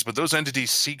entities, but those entities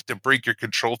seek to break your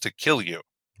control to kill you.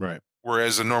 Right.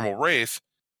 Whereas a normal wraith,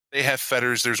 they have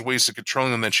fetters, there's ways of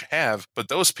controlling them that you have, but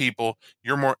those people,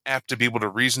 you're more apt to be able to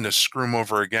reason to screw them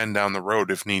over again down the road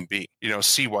if need be.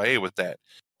 CYA with that.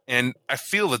 And I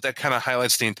feel that kind of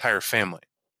highlights the entire family.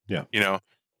 Yeah.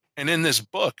 And in this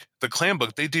book, the clan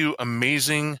book, they do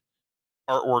amazing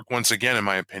artwork once again, in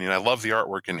my opinion. I love the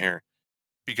artwork in here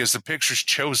because the pictures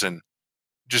chosen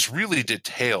just really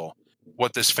detail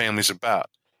what this family's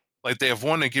about. Like they have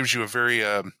one that gives you a very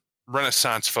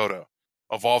Renaissance photo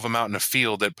of all of them out in a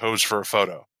field that pose for a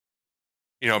photo.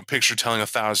 You know, a picture telling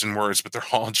 1,000 words, but they're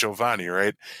all Giovanni,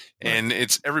 right? And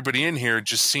it's everybody in here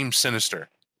just seems sinister,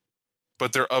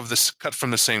 but they're of this cut from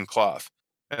the same cloth.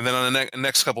 And then on the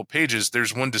next couple pages,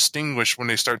 there's one distinguished when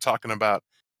they start talking about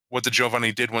what the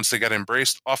Giovanni did once they got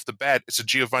embraced. Off the bat, it's a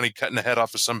Giovanni cutting the head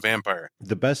off of some vampire.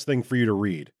 The best thing for you to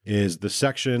read is the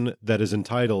section that is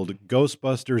entitled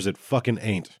Ghostbusters It Fucking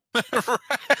Ain't. Right.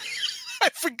 I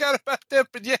forgot about that,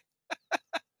 but yeah.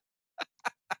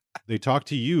 They talk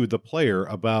to you, the player,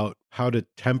 about how to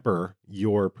temper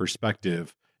your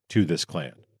perspective to this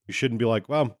clan. You shouldn't be like,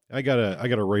 well, I got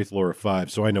a Wraith lore of 5,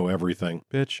 so I know everything.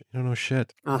 Bitch, you don't know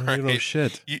shit. Right. You don't know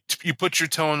shit. You put your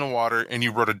toe in the water and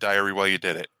you wrote a diary while you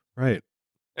did it. Right.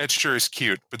 That sure is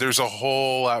cute, but there's a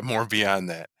whole lot more beyond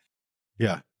that.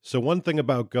 Yeah. So one thing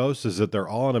about ghosts is that they're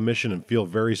all on a mission and feel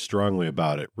very strongly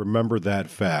about it. Remember that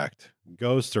fact.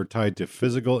 Ghosts are tied to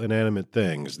physical inanimate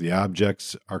things. The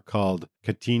objects are called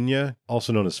katina,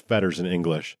 also known as fetters in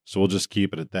English. So we'll just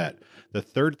keep it at that. The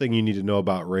third thing you need to know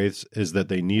about wraiths is that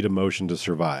they need emotion to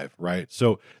survive, right?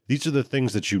 So these are the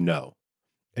things that you know,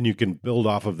 and you can build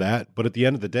off of that. But at the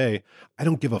end of the day, I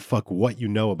don't give a fuck what you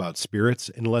know about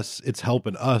spirits unless it's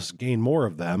helping us gain more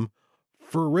of them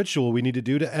for a ritual we need to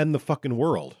do to end the fucking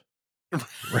world.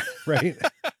 Right?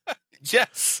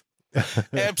 Yes,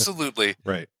 absolutely.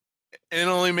 Right. And it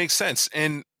only makes sense.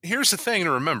 And here's the thing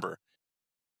to remember.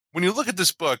 When you look at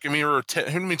this book, I mean,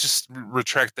 let me just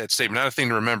retract that statement. Not a thing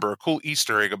to remember. A cool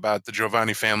Easter egg about the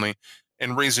Giovanni family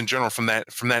and Wraiths in general from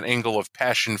that angle of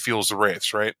passion fuels the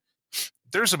Wraiths, right?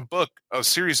 There's a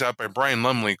series out by Brian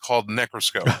Lumley called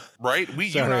Necroscope, right?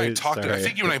 You and I talked. I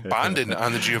think you and I bonded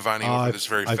on the Giovanni over this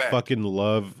very fact. I fucking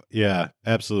love. Yeah,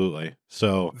 absolutely.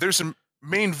 So there's a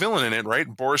main villain in it, right?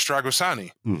 Boris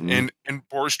Dragosani, and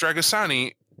Boris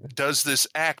Dragosani does this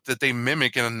act that they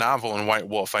mimic in a novel in White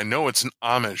Wolf. I know it's an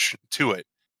homage to it.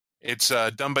 It's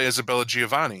done by Isabella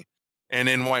Giovanni, and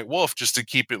in White Wolf, just to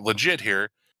keep it legit here,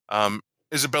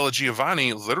 Isabella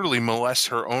Giovanni literally molests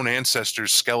her own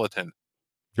ancestor's skeleton.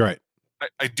 Right.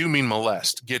 I do mean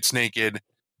molest. Gets naked,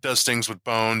 does things with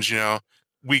bones, you know.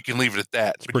 We can leave it at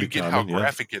that. But you get how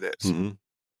graphic it is. Mm-hmm.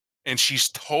 And she's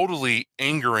totally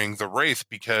angering the Wraith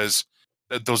because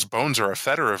those bones are a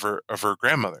fetter of her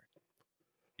grandmother.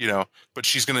 You know, but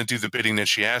she's going to do the bidding that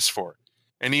she asked for.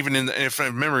 And even if my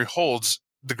memory holds,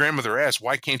 the grandmother asked,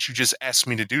 why can't you just ask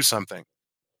me to do something?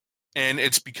 And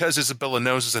it's because Isabella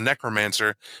knows as a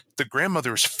necromancer, the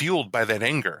grandmother is fueled by that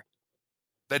anger.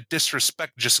 That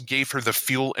disrespect just gave her the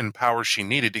fuel and power she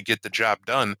needed to get the job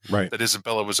done that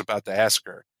Isabella was about to ask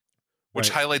her, which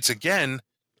highlights, again,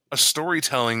 a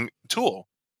storytelling tool.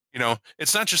 You know,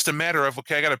 it's not just a matter of,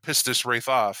 okay, I got to piss this Wraith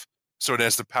off so it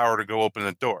has the power to go open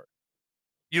the door.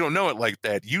 You don't know it like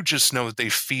that. You just know that they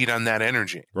feed on that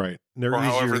energy. Right.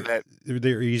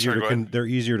 They're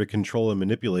easier to control and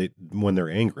manipulate when they're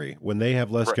angry. When they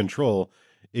have less control,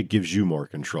 it gives you more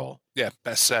control. Yeah,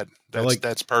 best said.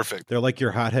 That's perfect. They're like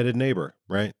your hot-headed neighbor,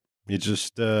 right? You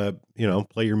just,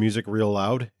 play your music real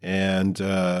loud and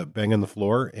bang on the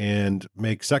floor and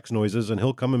make sex noises, and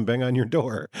he'll come and bang on your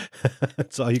door.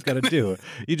 That's all you got to do.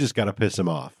 You just got to piss him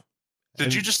off.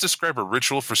 Did you just describe a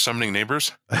ritual for summoning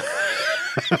neighbors?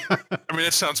 I mean,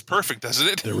 it sounds perfect, doesn't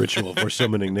it? The ritual for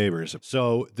summoning neighbors.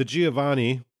 So the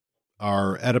Giovanni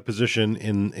are at a position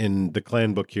in the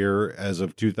clan book here as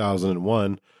of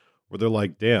 2001 where they're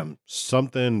like, damn,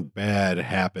 something bad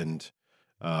happened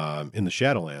in the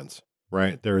Shadowlands,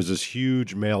 right? There is this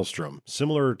huge maelstrom,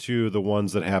 similar to the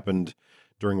ones that happened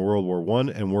during World War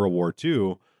I and World War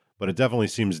II, but it definitely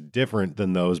seems different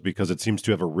than those because it seems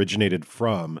to have originated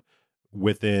from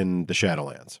within the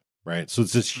Shadowlands. Right. So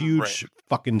it's this huge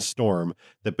fucking storm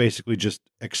that basically just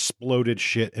exploded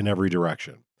shit in every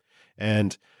direction.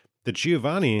 And the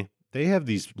Giovanni, they have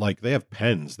these, they have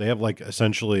pens. They have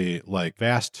essentially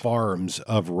vast farms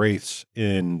of wraiths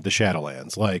in the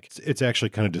Shadowlands. It's actually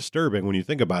kind of disturbing when you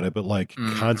think about it, but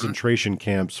concentration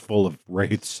camps full of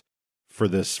wraiths for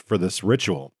this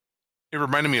ritual. It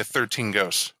reminded me of 13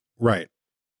 Ghosts. Right.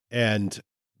 And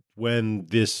when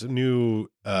this new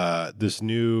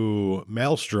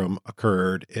maelstrom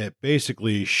occurred, it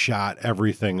basically shot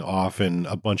everything off in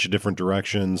a bunch of different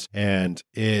directions, and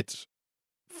it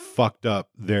fucked up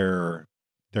their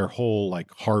whole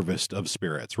harvest of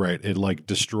spirits, right? It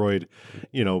destroyed,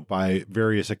 by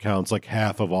various accounts,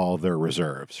 half of all of their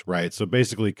reserves, right? So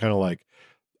basically kind of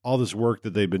all this work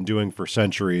that they've been doing for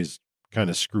centuries kind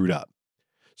of screwed up.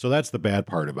 So that's the bad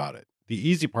part about it. The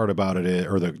easy part about it is,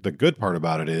 or the good part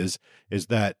about it is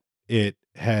that it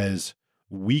has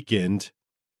weakened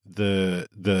the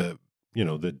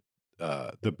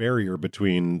barrier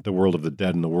between the world of the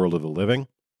dead and the world of the living.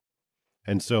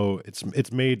 And so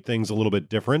it's made things a little bit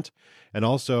different. And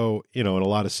also, in a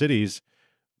lot of cities,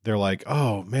 they're like,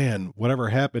 oh man, whatever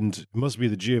happened must be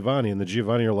the Giovanni. And the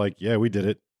Giovanni are like, yeah, we did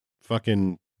it.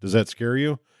 Fucking, does that scare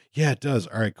you? Yeah, it does.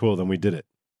 All right, cool. Then we did it.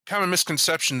 Common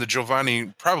misconception that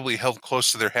Giovanni probably held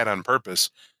close to their head on purpose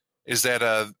is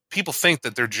that people think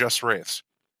that they're just wraiths.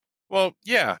 Well,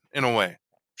 yeah, in a way.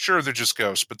 Sure, they're just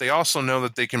ghosts, but they also know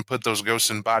that they can put those ghosts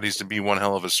in bodies to be one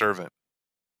hell of a servant.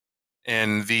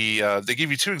 And they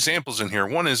give you two examples in here.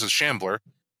 One is a shambler.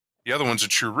 The other one's a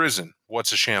true risen.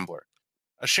 What's a shambler?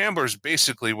 A shambler is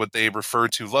basically what they refer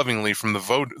to lovingly from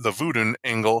the voodoo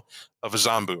angle of a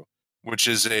zombu, which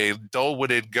is a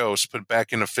dull-witted ghost put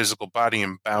back in a physical body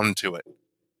and bound to it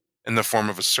in the form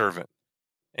of a servant.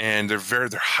 And they're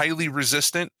highly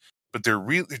resistant, but they're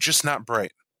just not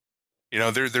bright.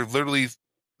 They're literally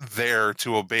there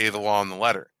to obey the law and the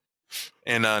letter.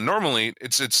 And normally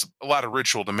it's a lot of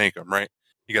ritual to make them, right?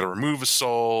 You got to remove a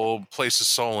soul, place a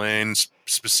soul in,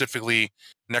 specifically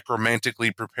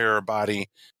necromantically prepare a body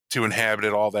to inhabit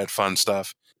it, all that fun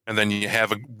stuff. And then you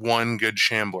have one good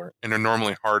shambler, and they're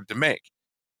normally hard to make.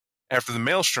 After the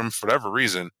maelstrom, for whatever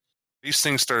reason, these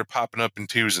things started popping up in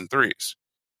 2s and 3s.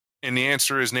 And the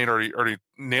answer is, Nate already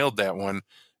nailed that one,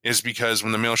 is because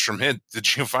when the maelstrom hit, the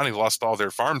Giovanni lost all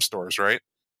their farm stores, right?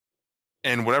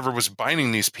 And whatever was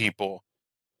binding these people,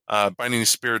 binding these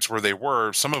spirits where they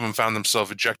were, some of them found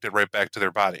themselves ejected right back to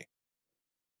their body.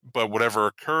 But whatever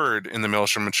occurred in the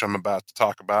maelstrom, which I'm about to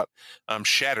talk about,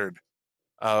 shattered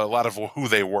a lot of who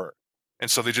they were.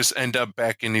 And so they just end up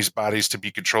back in these bodies to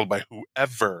be controlled by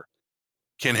whoever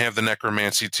can have the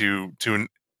necromancy to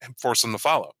force them to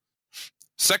follow.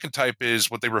 Second type is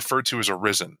what they refer to as a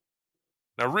risen.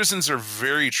 Now, risens are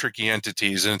very tricky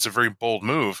entities, and it's a very bold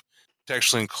move to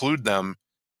actually include them,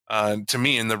 to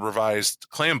me, in the revised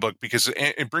clan book, because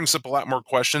it brings up a lot more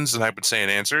questions than I would say it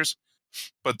answers.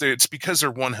 But it's because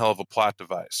they're one hell of a plot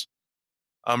device.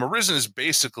 A risen is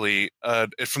basically,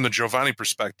 from the Giovanni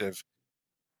perspective,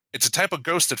 it's a type of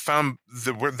ghost that found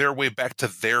their way back to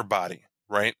their body,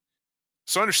 right?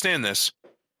 So understand this.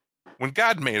 When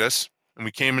God made us and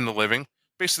we came into living,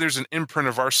 basically there's an imprint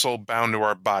of our soul bound to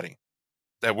our body,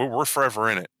 that we're forever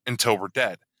in it until we're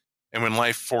dead. And when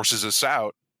life forces us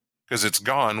out, because it's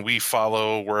gone, we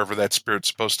follow wherever that spirit's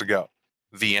supposed to go.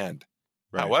 The end.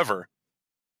 Right. However,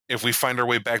 if we find our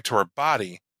way back to our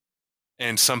body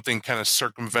and something kind of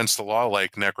circumvents the law,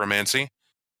 like necromancy,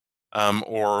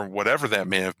 or whatever that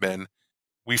may have been,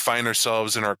 we find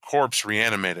ourselves in our corpse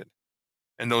reanimated.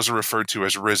 And those are referred to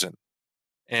as risen.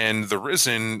 And the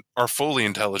risen are fully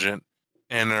intelligent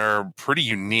and are pretty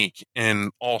unique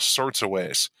in all sorts of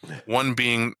ways. One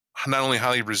being not only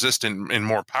highly resistant and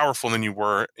more powerful than you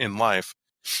were in life,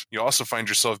 you also find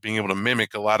yourself being able to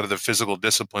mimic a lot of the physical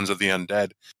disciplines of the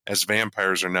undead, as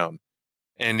vampires are known.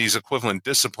 And these equivalent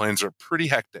disciplines are pretty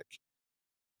hectic.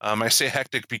 I say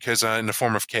hectic because in the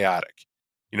form of chaotic.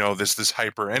 This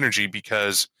hyper energy,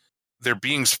 because they're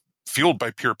beings fueled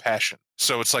by pure passion.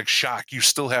 So it's like shock. You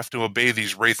still have to obey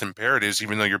these wraith imperatives,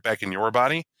 even though you're back in your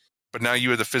body. But now you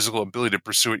have the physical ability to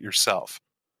pursue it yourself.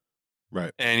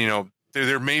 Right. And,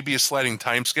 there may be a sliding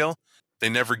time scale. They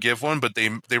never give one, but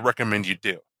they recommend you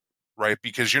do. Right?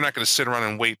 Because you're not going to sit around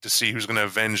and wait to see who's going to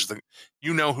avenge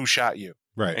who shot you.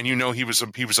 Right. And he was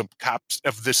a cop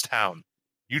of this town.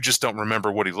 You just don't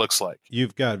remember what he looks like.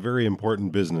 You've got very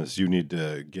important business you need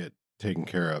to get taken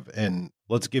care of. And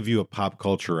let's give you a pop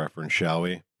culture reference, shall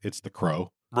we? It's The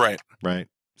Crow. Right. Right.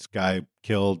 This guy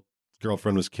killed,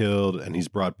 girlfriend was killed, and he's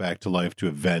brought back to life to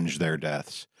avenge their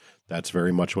deaths. That's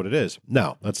very much what it is.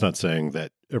 Now, that's not saying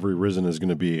that every risen is going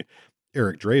to be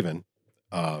Eric Draven.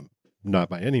 Not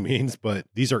by any means, but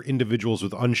these are individuals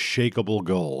with unshakable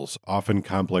goals, often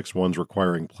complex ones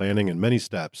requiring planning and many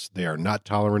steps. They are not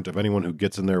tolerant of anyone who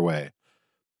gets in their way.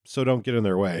 So don't get in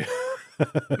their way.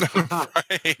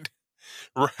 Right.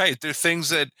 Right. There are things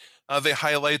that they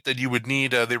highlight that you would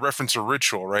need. They reference a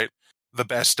ritual, right? The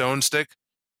Bastone stick.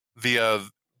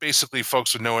 Basically,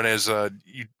 folks would know it as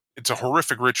it's a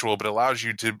horrific ritual, but allows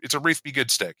you to. It's a Wraith Be Good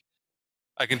stick.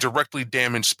 I can directly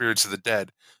damage spirits of the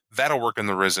dead. That'll work in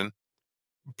the risen,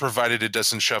 provided it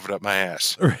doesn't shove it up my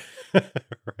ass.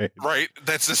 Right. Right.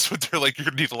 That's just what they're like. You're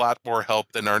gonna need a lot more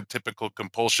help than our typical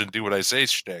compulsion. Do what I say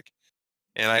shtick.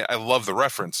 And I love the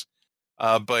reference.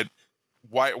 But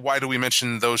why do we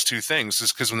mention those two things?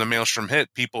 Is because when the maelstrom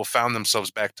hit, people found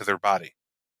themselves back to their body.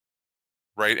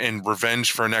 right? And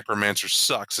revenge for a necromancer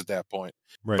sucks at that point.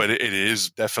 Right. But it is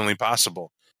definitely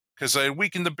possible because I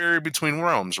weakened the barrier between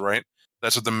realms, right?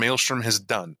 That's what the Maelstrom has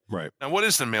done. Right. Now, what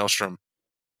is the Maelstrom?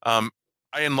 I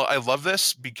love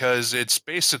this because it's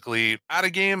basically out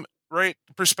of game, right?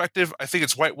 Perspective. I think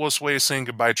it's White Wolf's way of saying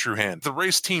goodbye, True Hand. The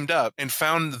race teamed up and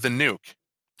found the nuke.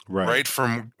 Right,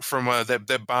 from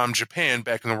that bomb Japan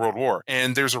back in the World War,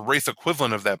 and there's a Wraith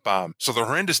equivalent of that bomb. So the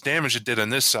horrendous damage it did on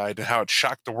this side and how it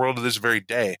shocked the world to this very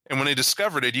day. And when they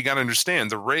discovered it, you got to understand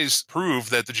the Wraiths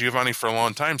proved that the Giovanni for a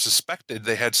long time suspected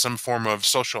they had some form of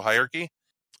social hierarchy.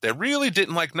 They really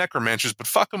didn't like necromancers, but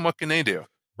fuck them, what can they do?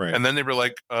 Right. And then they were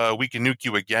like, "We can nuke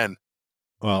you again."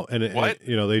 Well, and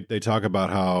they talk about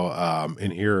how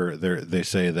in here they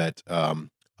say that.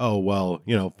 Oh, well,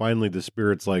 finally the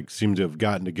spirits seem to have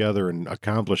gotten together and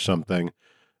accomplished something,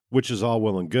 which is all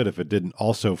well and good if it didn't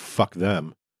also fuck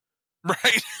them.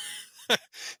 Right.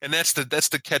 And that's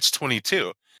the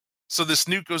catch-22. So this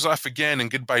nuke goes off again and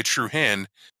goodbye True Hand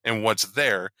and what's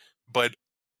there. But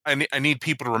I need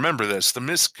people to remember this. The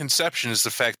misconception is the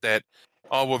fact that,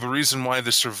 the reason why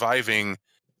the surviving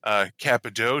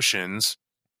Cappadocians,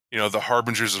 the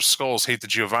Harbingers of Skulls, hate the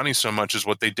Giovanni so much is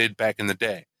what they did back in the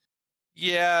day.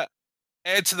 Yeah,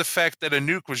 add to the fact that a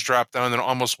nuke was dropped down and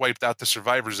almost wiped out the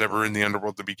survivors that were in the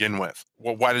underworld to begin with.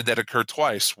 Well, why did that occur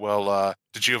twice? Well,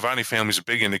 the Giovanni family's a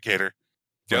big indicator.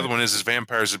 The other one is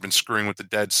vampires have been screwing with the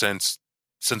dead since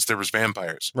there was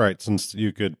vampires. Right, since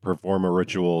you could perform a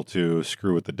ritual to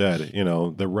screw with the dead.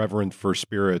 The reverence for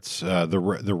spirits,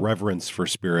 the reverence for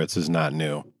spirits is not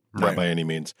new. Not by any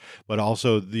means. But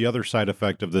also the other side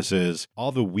effect of this is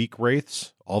all the weak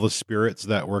wraiths, all the spirits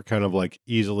that were kind of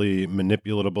easily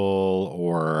manipulatable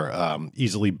or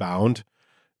easily bound,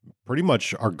 pretty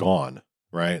much are gone,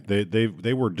 right?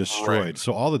 They were destroyed. Right.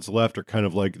 So all that's left are kind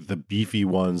of the beefy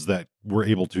ones that were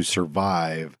able to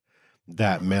survive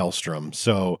that maelstrom.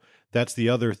 So that's the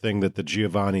other thing that the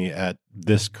Giovanni at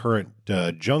this current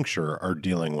juncture are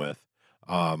dealing with.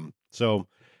 So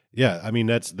yeah, I mean,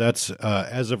 that's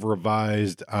as of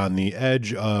revised on the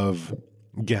edge of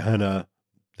Gehenna,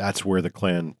 that's where the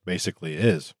clan basically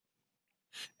is.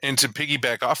 And to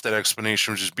piggyback off that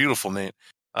explanation, which is beautiful, Nate,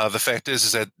 the fact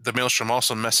is that the Maelstrom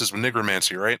also messes with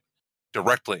Nigromancy, right?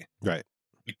 Directly. Right.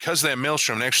 Because that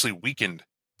Maelstrom actually weakened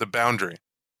the boundary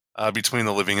between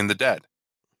the living and the dead.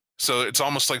 So it's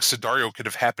almost like Sidario could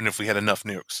have happened if we had enough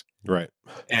nukes. Right.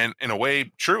 And in a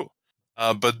way, true.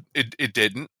 But it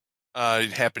didn't.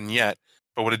 It happened yet,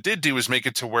 but what it did do is make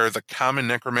it to where the common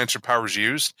necromancer powers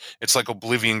used, it's like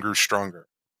Oblivion grew stronger.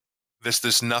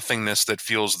 This nothingness that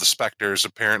feels the specters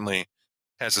apparently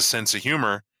has a sense of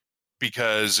humor,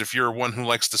 because if you're one who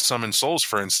likes to summon souls,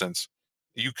 for instance,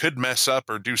 you could mess up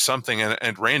or do something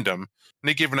at random. And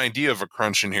they give an idea of a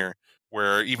crunch in here,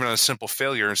 where even on a simple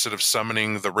failure, instead of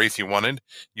summoning the wraith you wanted,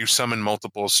 you summon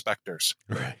multiple specters.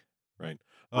 Right.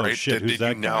 Oh, right? shit, who's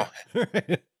that guy?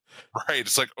 Right.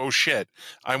 It's like, oh, shit.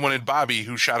 I wanted Bobby,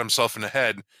 who shot himself in the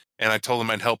head, and I told him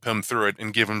I'd help him through it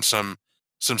and give him some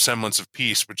semblance of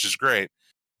peace, which is great.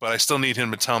 But I still need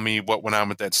him to tell me what went on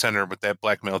with that center with that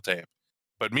blackmail tape.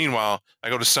 But meanwhile, I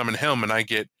go to summon him, and I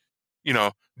get,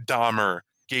 Dahmer,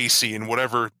 Gacy, and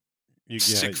whatever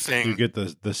sick thing. You get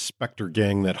the Spectre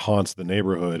gang that haunts the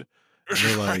neighborhood. And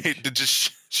they're like, right. It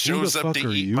just shows up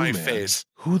to eat my face.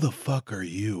 Who the fuck are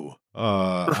you?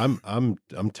 I'm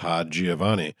Todd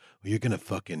Giovanni. Well, you're gonna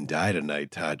fucking die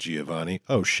tonight, Todd Giovanni.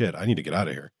 Oh shit, I need to get out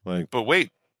of here. But wait,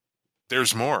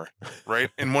 there's more, right?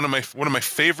 And one of my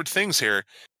favorite things here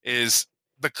is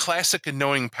the classic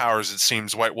annoying powers. It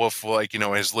seems White Wolf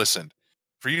has listened.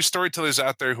 For you storytellers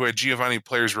out there who had Giovanni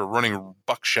players who were running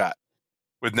buckshot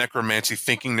with necromancy,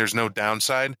 thinking there's no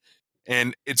downside,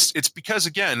 and it's because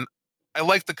again, I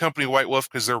like the company White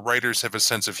Wolf because their writers have a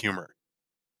sense of humor.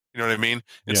 You know what I mean?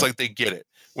 It's like they get it.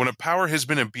 When a power has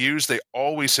been abused, they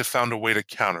always have found a way to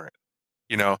counter it,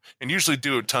 and usually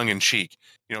do it tongue-in-cheek.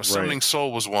 Summoning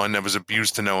Soul was one that was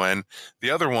abused to no end. The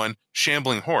other one,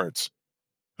 Shambling Hordes.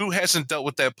 Who hasn't dealt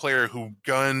with that player who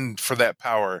gunned for that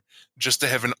power just to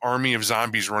have an army of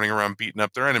zombies running around beating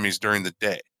up their enemies during the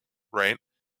day, right?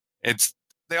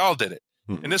 They all did it.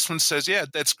 Mm-hmm. And this one says, yeah,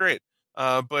 that's great.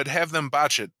 But have them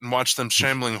botch it and watch them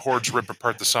Shambling Hordes rip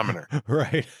apart the summoner.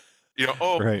 Right.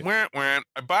 Right.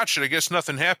 I botched it. I guess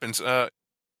nothing happens.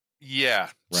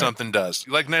 Something does.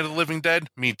 You like Night of the Living Dead?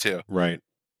 Me too. Right.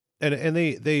 And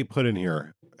they put in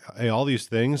here, hey, all these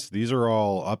things, these are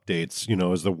all updates,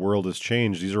 as the world has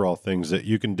changed. These are all things that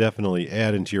you can definitely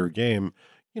add into your game.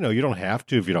 You don't have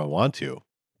to if you don't want to,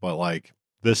 but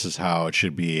this is how it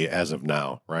should be as of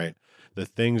now, right? The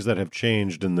things that have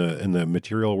changed in the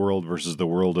material world versus the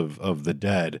world of the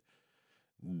dead,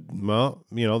 Well,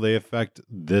 they affect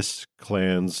this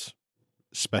clan's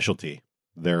specialty,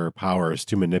 their powers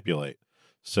to manipulate.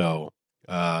 So,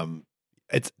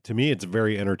 it's to me, it's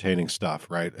very entertaining stuff,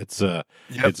 right? Yep.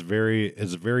 It's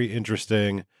very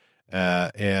interesting,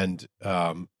 and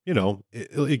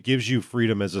it gives you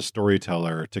freedom as a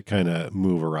storyteller to kind of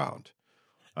move around.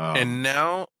 And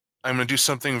now I'm going to do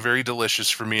something very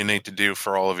delicious for me and Nate to do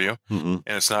for all of you. mhm.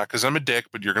 And it's not because I'm a dick,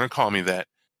 but you're going to call me that.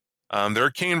 There are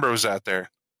Cane Bros out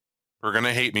there who are going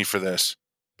to hate me for this,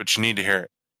 but you need to hear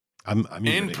it. I'm In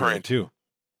even into print. it too.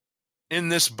 In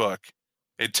this book,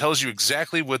 it tells you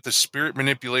exactly what the spirit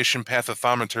manipulation path of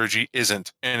thaumaturgy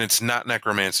isn't, and it's not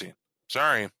necromancy.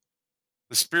 Sorry.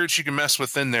 The spirits you can mess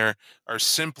with in there are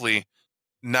simply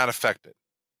not affected,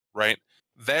 right?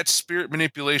 That spirit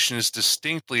manipulation is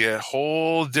distinctly a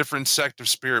whole different sect of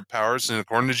spirit powers, and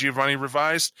according to Giovanni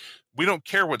Revised, we don't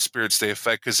care what spirits they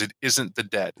affect because it isn't the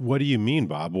dead. What do you mean,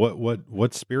 Bob?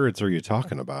 What spirits are you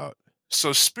talking about?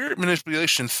 So spirit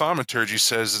manipulation thaumaturgy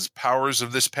says its powers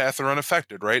of this path are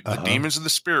unaffected, right? The demons of the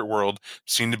spirit world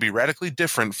seem to be radically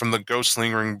different from the ghosts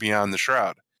lingering beyond the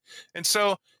shroud. And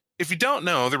so, if you don't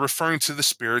know, they're referring to the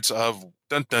spirits of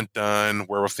dun dun dun,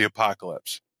 Werewolf the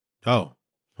Apocalypse. Oh,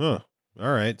 huh.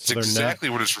 All right. It's exactly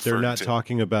what it's referring to. They're not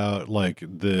talking about like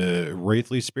the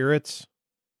wraithly spirits?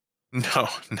 No,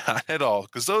 not at all.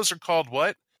 Because those are called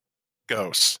what?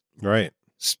 Ghosts. Right.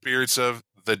 Spirits of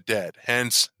the dead.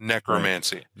 Hence,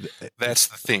 necromancy. Right. That's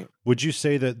the theme. Would you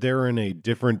say that they're in a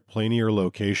different planier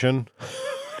location?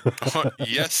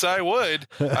 Yes, I would.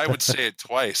 I would say it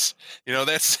twice.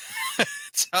 That's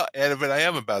how adamant I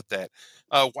am about that.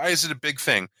 Why is it a big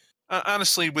thing?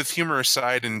 Honestly, with humor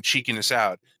aside and cheekiness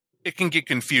out, it can get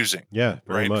confusing. Yeah,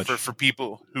 very much. For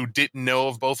people who didn't know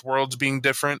of both worlds being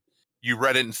different. You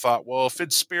read it and thought, well, if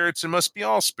it's spirits, it must be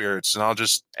all spirits, and I'll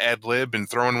just ad lib and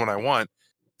throw in what I want.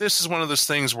 This is one of those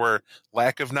things where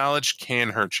lack of knowledge can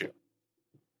hurt you.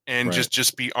 And Right.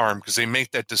 just be armed, because they make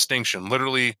that distinction.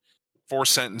 Literally 4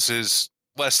 sentences,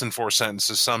 less than 4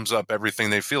 sentences, sums up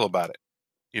everything they feel about it.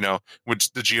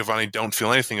 Which the Giovanni don't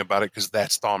feel anything about it because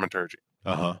that's thaumaturgy.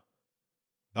 Uh-huh.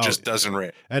 Just doesn't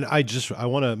rate. And I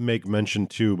want to make mention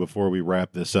too before we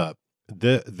wrap this up.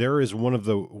 There is one of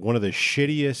the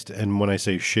shittiest, and when I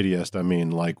say shittiest, I mean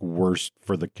like worst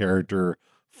for the character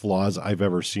flaws I've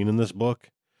ever seen in this book,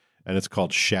 and it's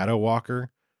called Shadow Walker,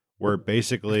 where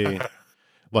basically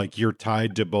like you're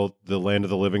tied to both the land of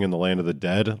the living and the land of the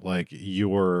dead. Like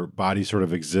your body sort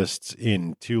of exists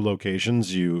in 2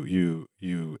 locations. You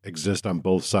exist on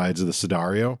both sides of the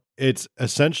scenario. It's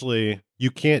essentially you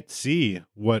can't see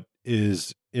what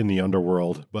is in the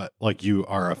underworld, but like you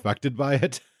are affected by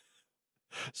it.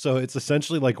 So it's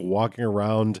essentially like walking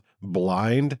around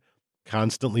blind,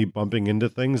 constantly bumping into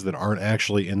things that aren't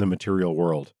actually in the material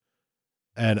world.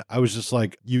 And I was just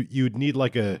like, you'd need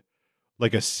like a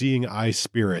seeing eye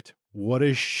spirit. What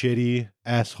a shitty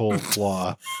asshole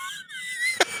flaw.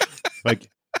 Like,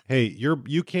 hey,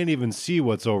 you can't even see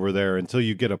what's over there until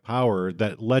you get a power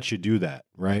that lets you do that,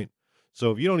 right?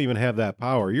 So if you don't even have that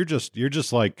power, you're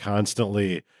just like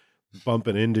constantly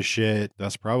bumping into shit.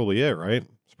 That's probably it, right?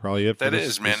 Probably it for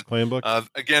this clan book.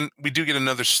 Again, we do get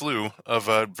another slew of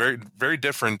very, very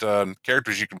different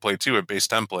characters you can play too at base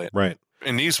template. Right.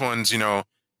 And these ones, and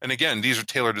again, these are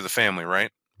tailored to the family,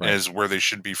 right? As where they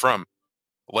should be from.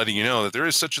 Letting you know that there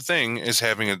is such a thing as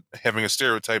having a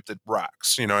stereotype that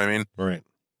rocks. You know what I mean? Right.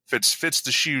 Fits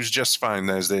the shoes just fine,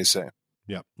 as they say.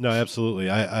 Yeah. No, absolutely.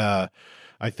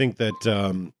 I think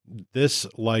that this,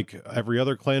 like every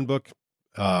other clan book,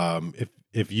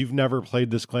 if you've never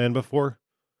played this clan before,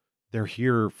 they're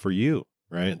here for you,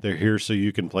 right? They're here so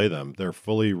you can play them. They're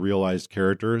fully realized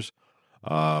characters.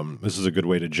 This is a good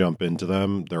way to jump into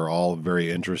them. They're all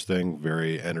very interesting,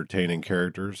 very entertaining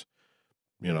characters.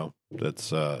 That's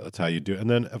how you do it. And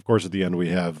then, of course, at the end, we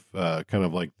have kind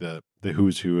of like the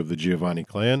who's who of the Giovanni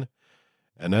clan.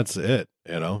 And that's it.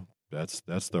 That's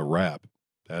the wrap.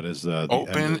 That is the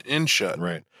open and shut.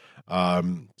 Right.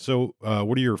 So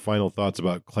what are your final thoughts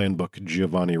about Clan Book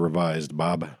Giovanni Revised,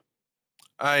 Bob?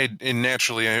 I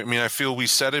feel we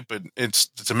said it, but it's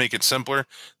to make it simpler.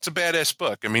 It's a badass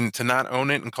book. I mean, to not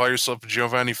own it and call yourself a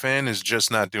Giovanni fan is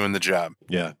just not doing the job.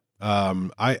 Yeah.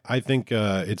 I think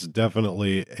it's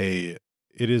definitely it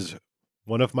is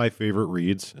one of my favorite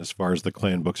reads as far as the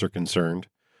clan books are concerned.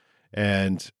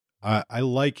 And I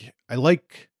like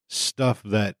stuff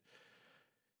that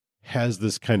has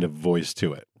this kind of voice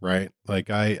to it, right? Like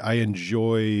I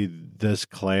enjoy this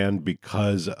clan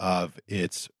because of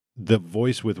the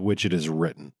voice with which it is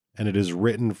written. And it is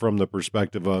written from the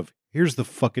perspective of, here's the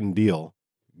fucking deal.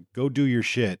 Go do your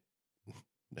shit.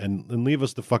 and leave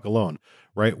us the fuck alone,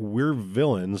 right? We're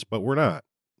villains, but we're not.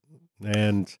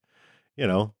 And, you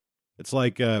know, it's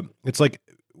like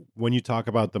when you talk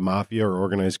about the mafia or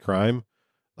organized crime,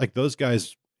 like those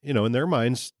guys, you know, in their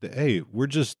minds, hey, we're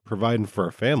just providing for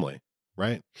our family,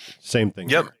 right? Same thing.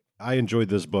 Yep. Here. I enjoyed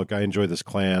this book. I enjoy this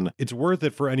clan. It's worth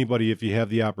it for anybody if you have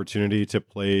the opportunity to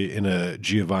play in a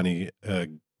Giovanni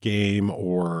game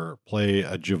or play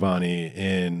a Giovanni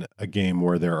in a game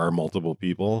where there are multiple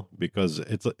people, because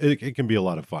it can be a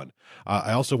lot of fun.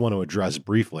 I also want to address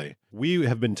briefly, we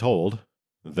have been told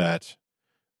that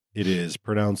it is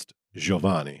pronounced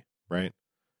Giovanni, right?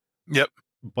 Yep.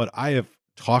 But I have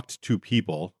talked to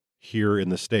people here in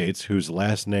the States whose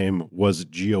last name was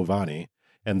Giovanni,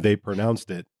 and they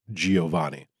pronounced it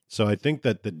Giovanni. So I think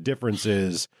that the difference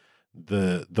is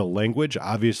the language.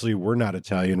 Obviously, we're not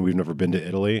Italian. We've never been to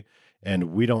Italy,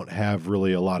 and we don't have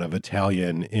really a lot of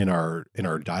Italian in our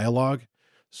dialogue.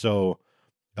 So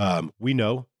we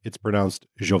know it's pronounced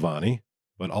Giovanni,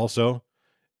 but also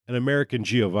an American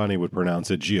Giovanni would pronounce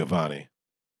it Giovanni.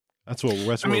 That's where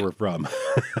we're from.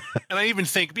 And I even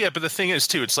think, but the thing is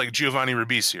too, it's like Giovanni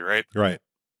Ribisi, right? Right.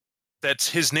 That's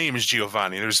his name is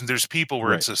Giovanni. There's people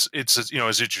where Right. it's you know,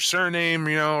 is it your surname,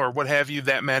 you know, or what have you?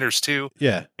 That matters too.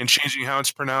 Yeah. And changing how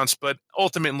it's pronounced. But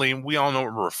ultimately, we all know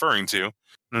what we're referring to.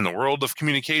 In the world of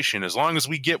communication, as long as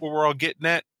we get what we're all getting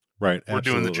at, Right. we're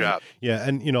doing the Absolutely. job. Yeah.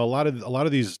 And, you know, a lot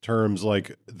of these terms,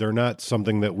 like, they're not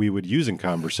something that we would use in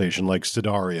conversation, like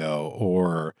Sidario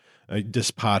or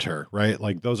Dispater, right?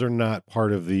 Like, those are not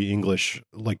part of the English,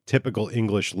 like, typical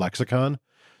English lexicon.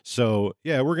 So,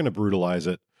 yeah, we're going to brutalize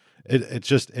it.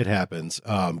 It happens.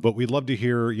 But we'd love to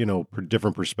hear, you know,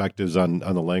 different perspectives on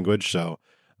the language. So,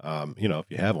 you know, if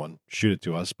you have one, shoot it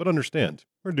to us. But understand,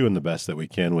 we're doing the best that we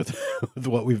can with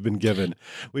what we've been given.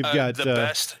 We've got the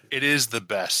best. It is the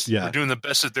best. Yeah. We're doing the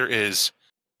best that there is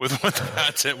with what the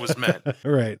content was meant.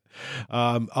 Right.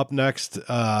 Up next,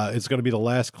 it's going to be the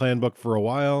last clan book for a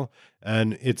while,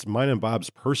 and it's mine and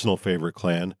Bob's personal favorite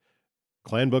clan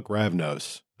book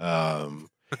Ravnos.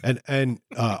 And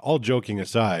all joking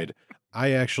aside,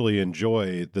 I actually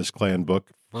enjoy this clan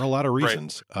book for a lot of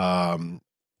reasons. Right.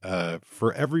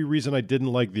 For every reason I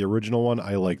didn't like the original one,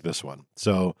 I like this one.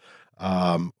 So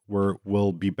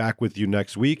we'll be back with you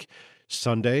next week,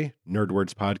 Sunday,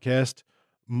 Nerdwords Podcast.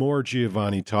 More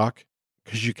Giovanni talk,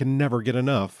 because you can never get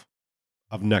enough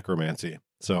of necromancy.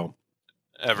 So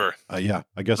ever. Yeah,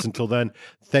 I guess until then,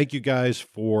 thank you guys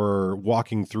for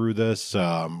walking through this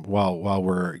while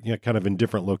we're, you know, kind of in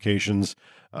different locations.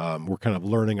 We're kind of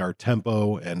learning our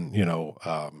tempo, and, you know,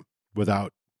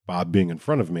 without Bob being in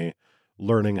front of me,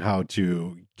 learning how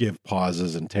to give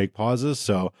pauses and take pauses.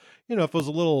 So, you know, if it was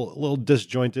a little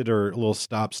disjointed or a little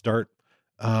stop start,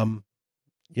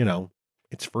 you know,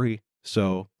 it's free.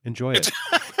 So enjoy it.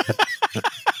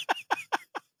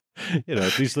 You know,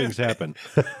 these things happen.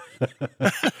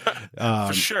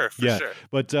 For sure.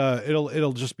 But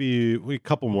it'll just be a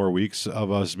couple more weeks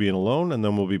of us being alone, and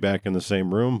then we'll be back in the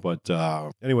same room. But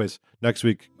anyways, next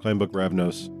week, Clan Book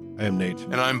Ravnos. I am Nate.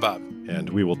 And I'm Bob.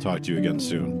 And we will talk to you again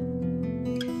soon.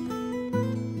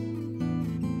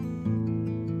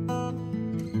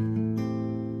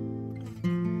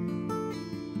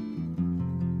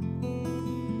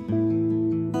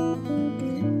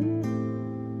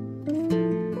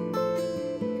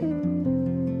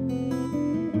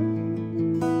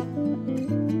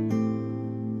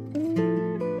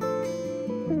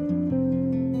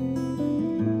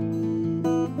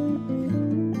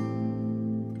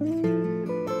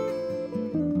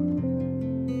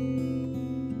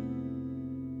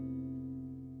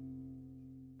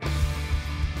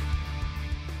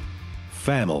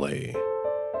 Family.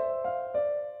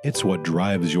 It's what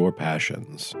drives your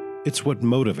passions. It's what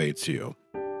motivates you.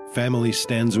 Family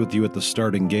stands with you at the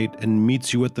starting gate and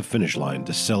meets you at the finish line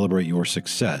to celebrate your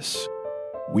success.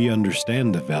 We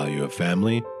understand the value of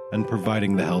family and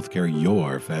providing the healthcare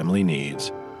your family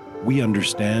needs. We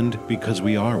understand because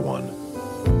we are one.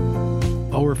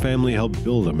 Our family helped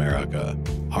build America.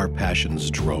 Our passions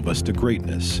drove us to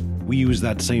greatness. We use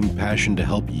that same passion to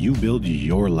help you build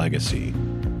your legacy.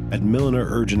 At Milliner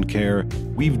Urgent Care,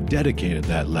 we've dedicated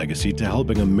that legacy to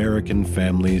helping American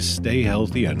families stay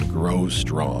healthy and grow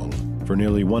strong. For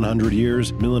nearly 100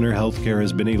 years, Milliner Healthcare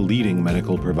has been a leading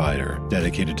medical provider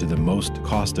dedicated to the most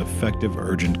cost-effective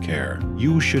urgent care.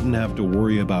 You shouldn't have to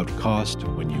worry about cost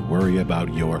when you worry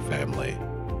about your family.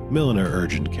 Milliner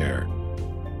Urgent Care.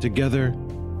 Together,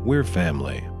 we're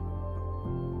family.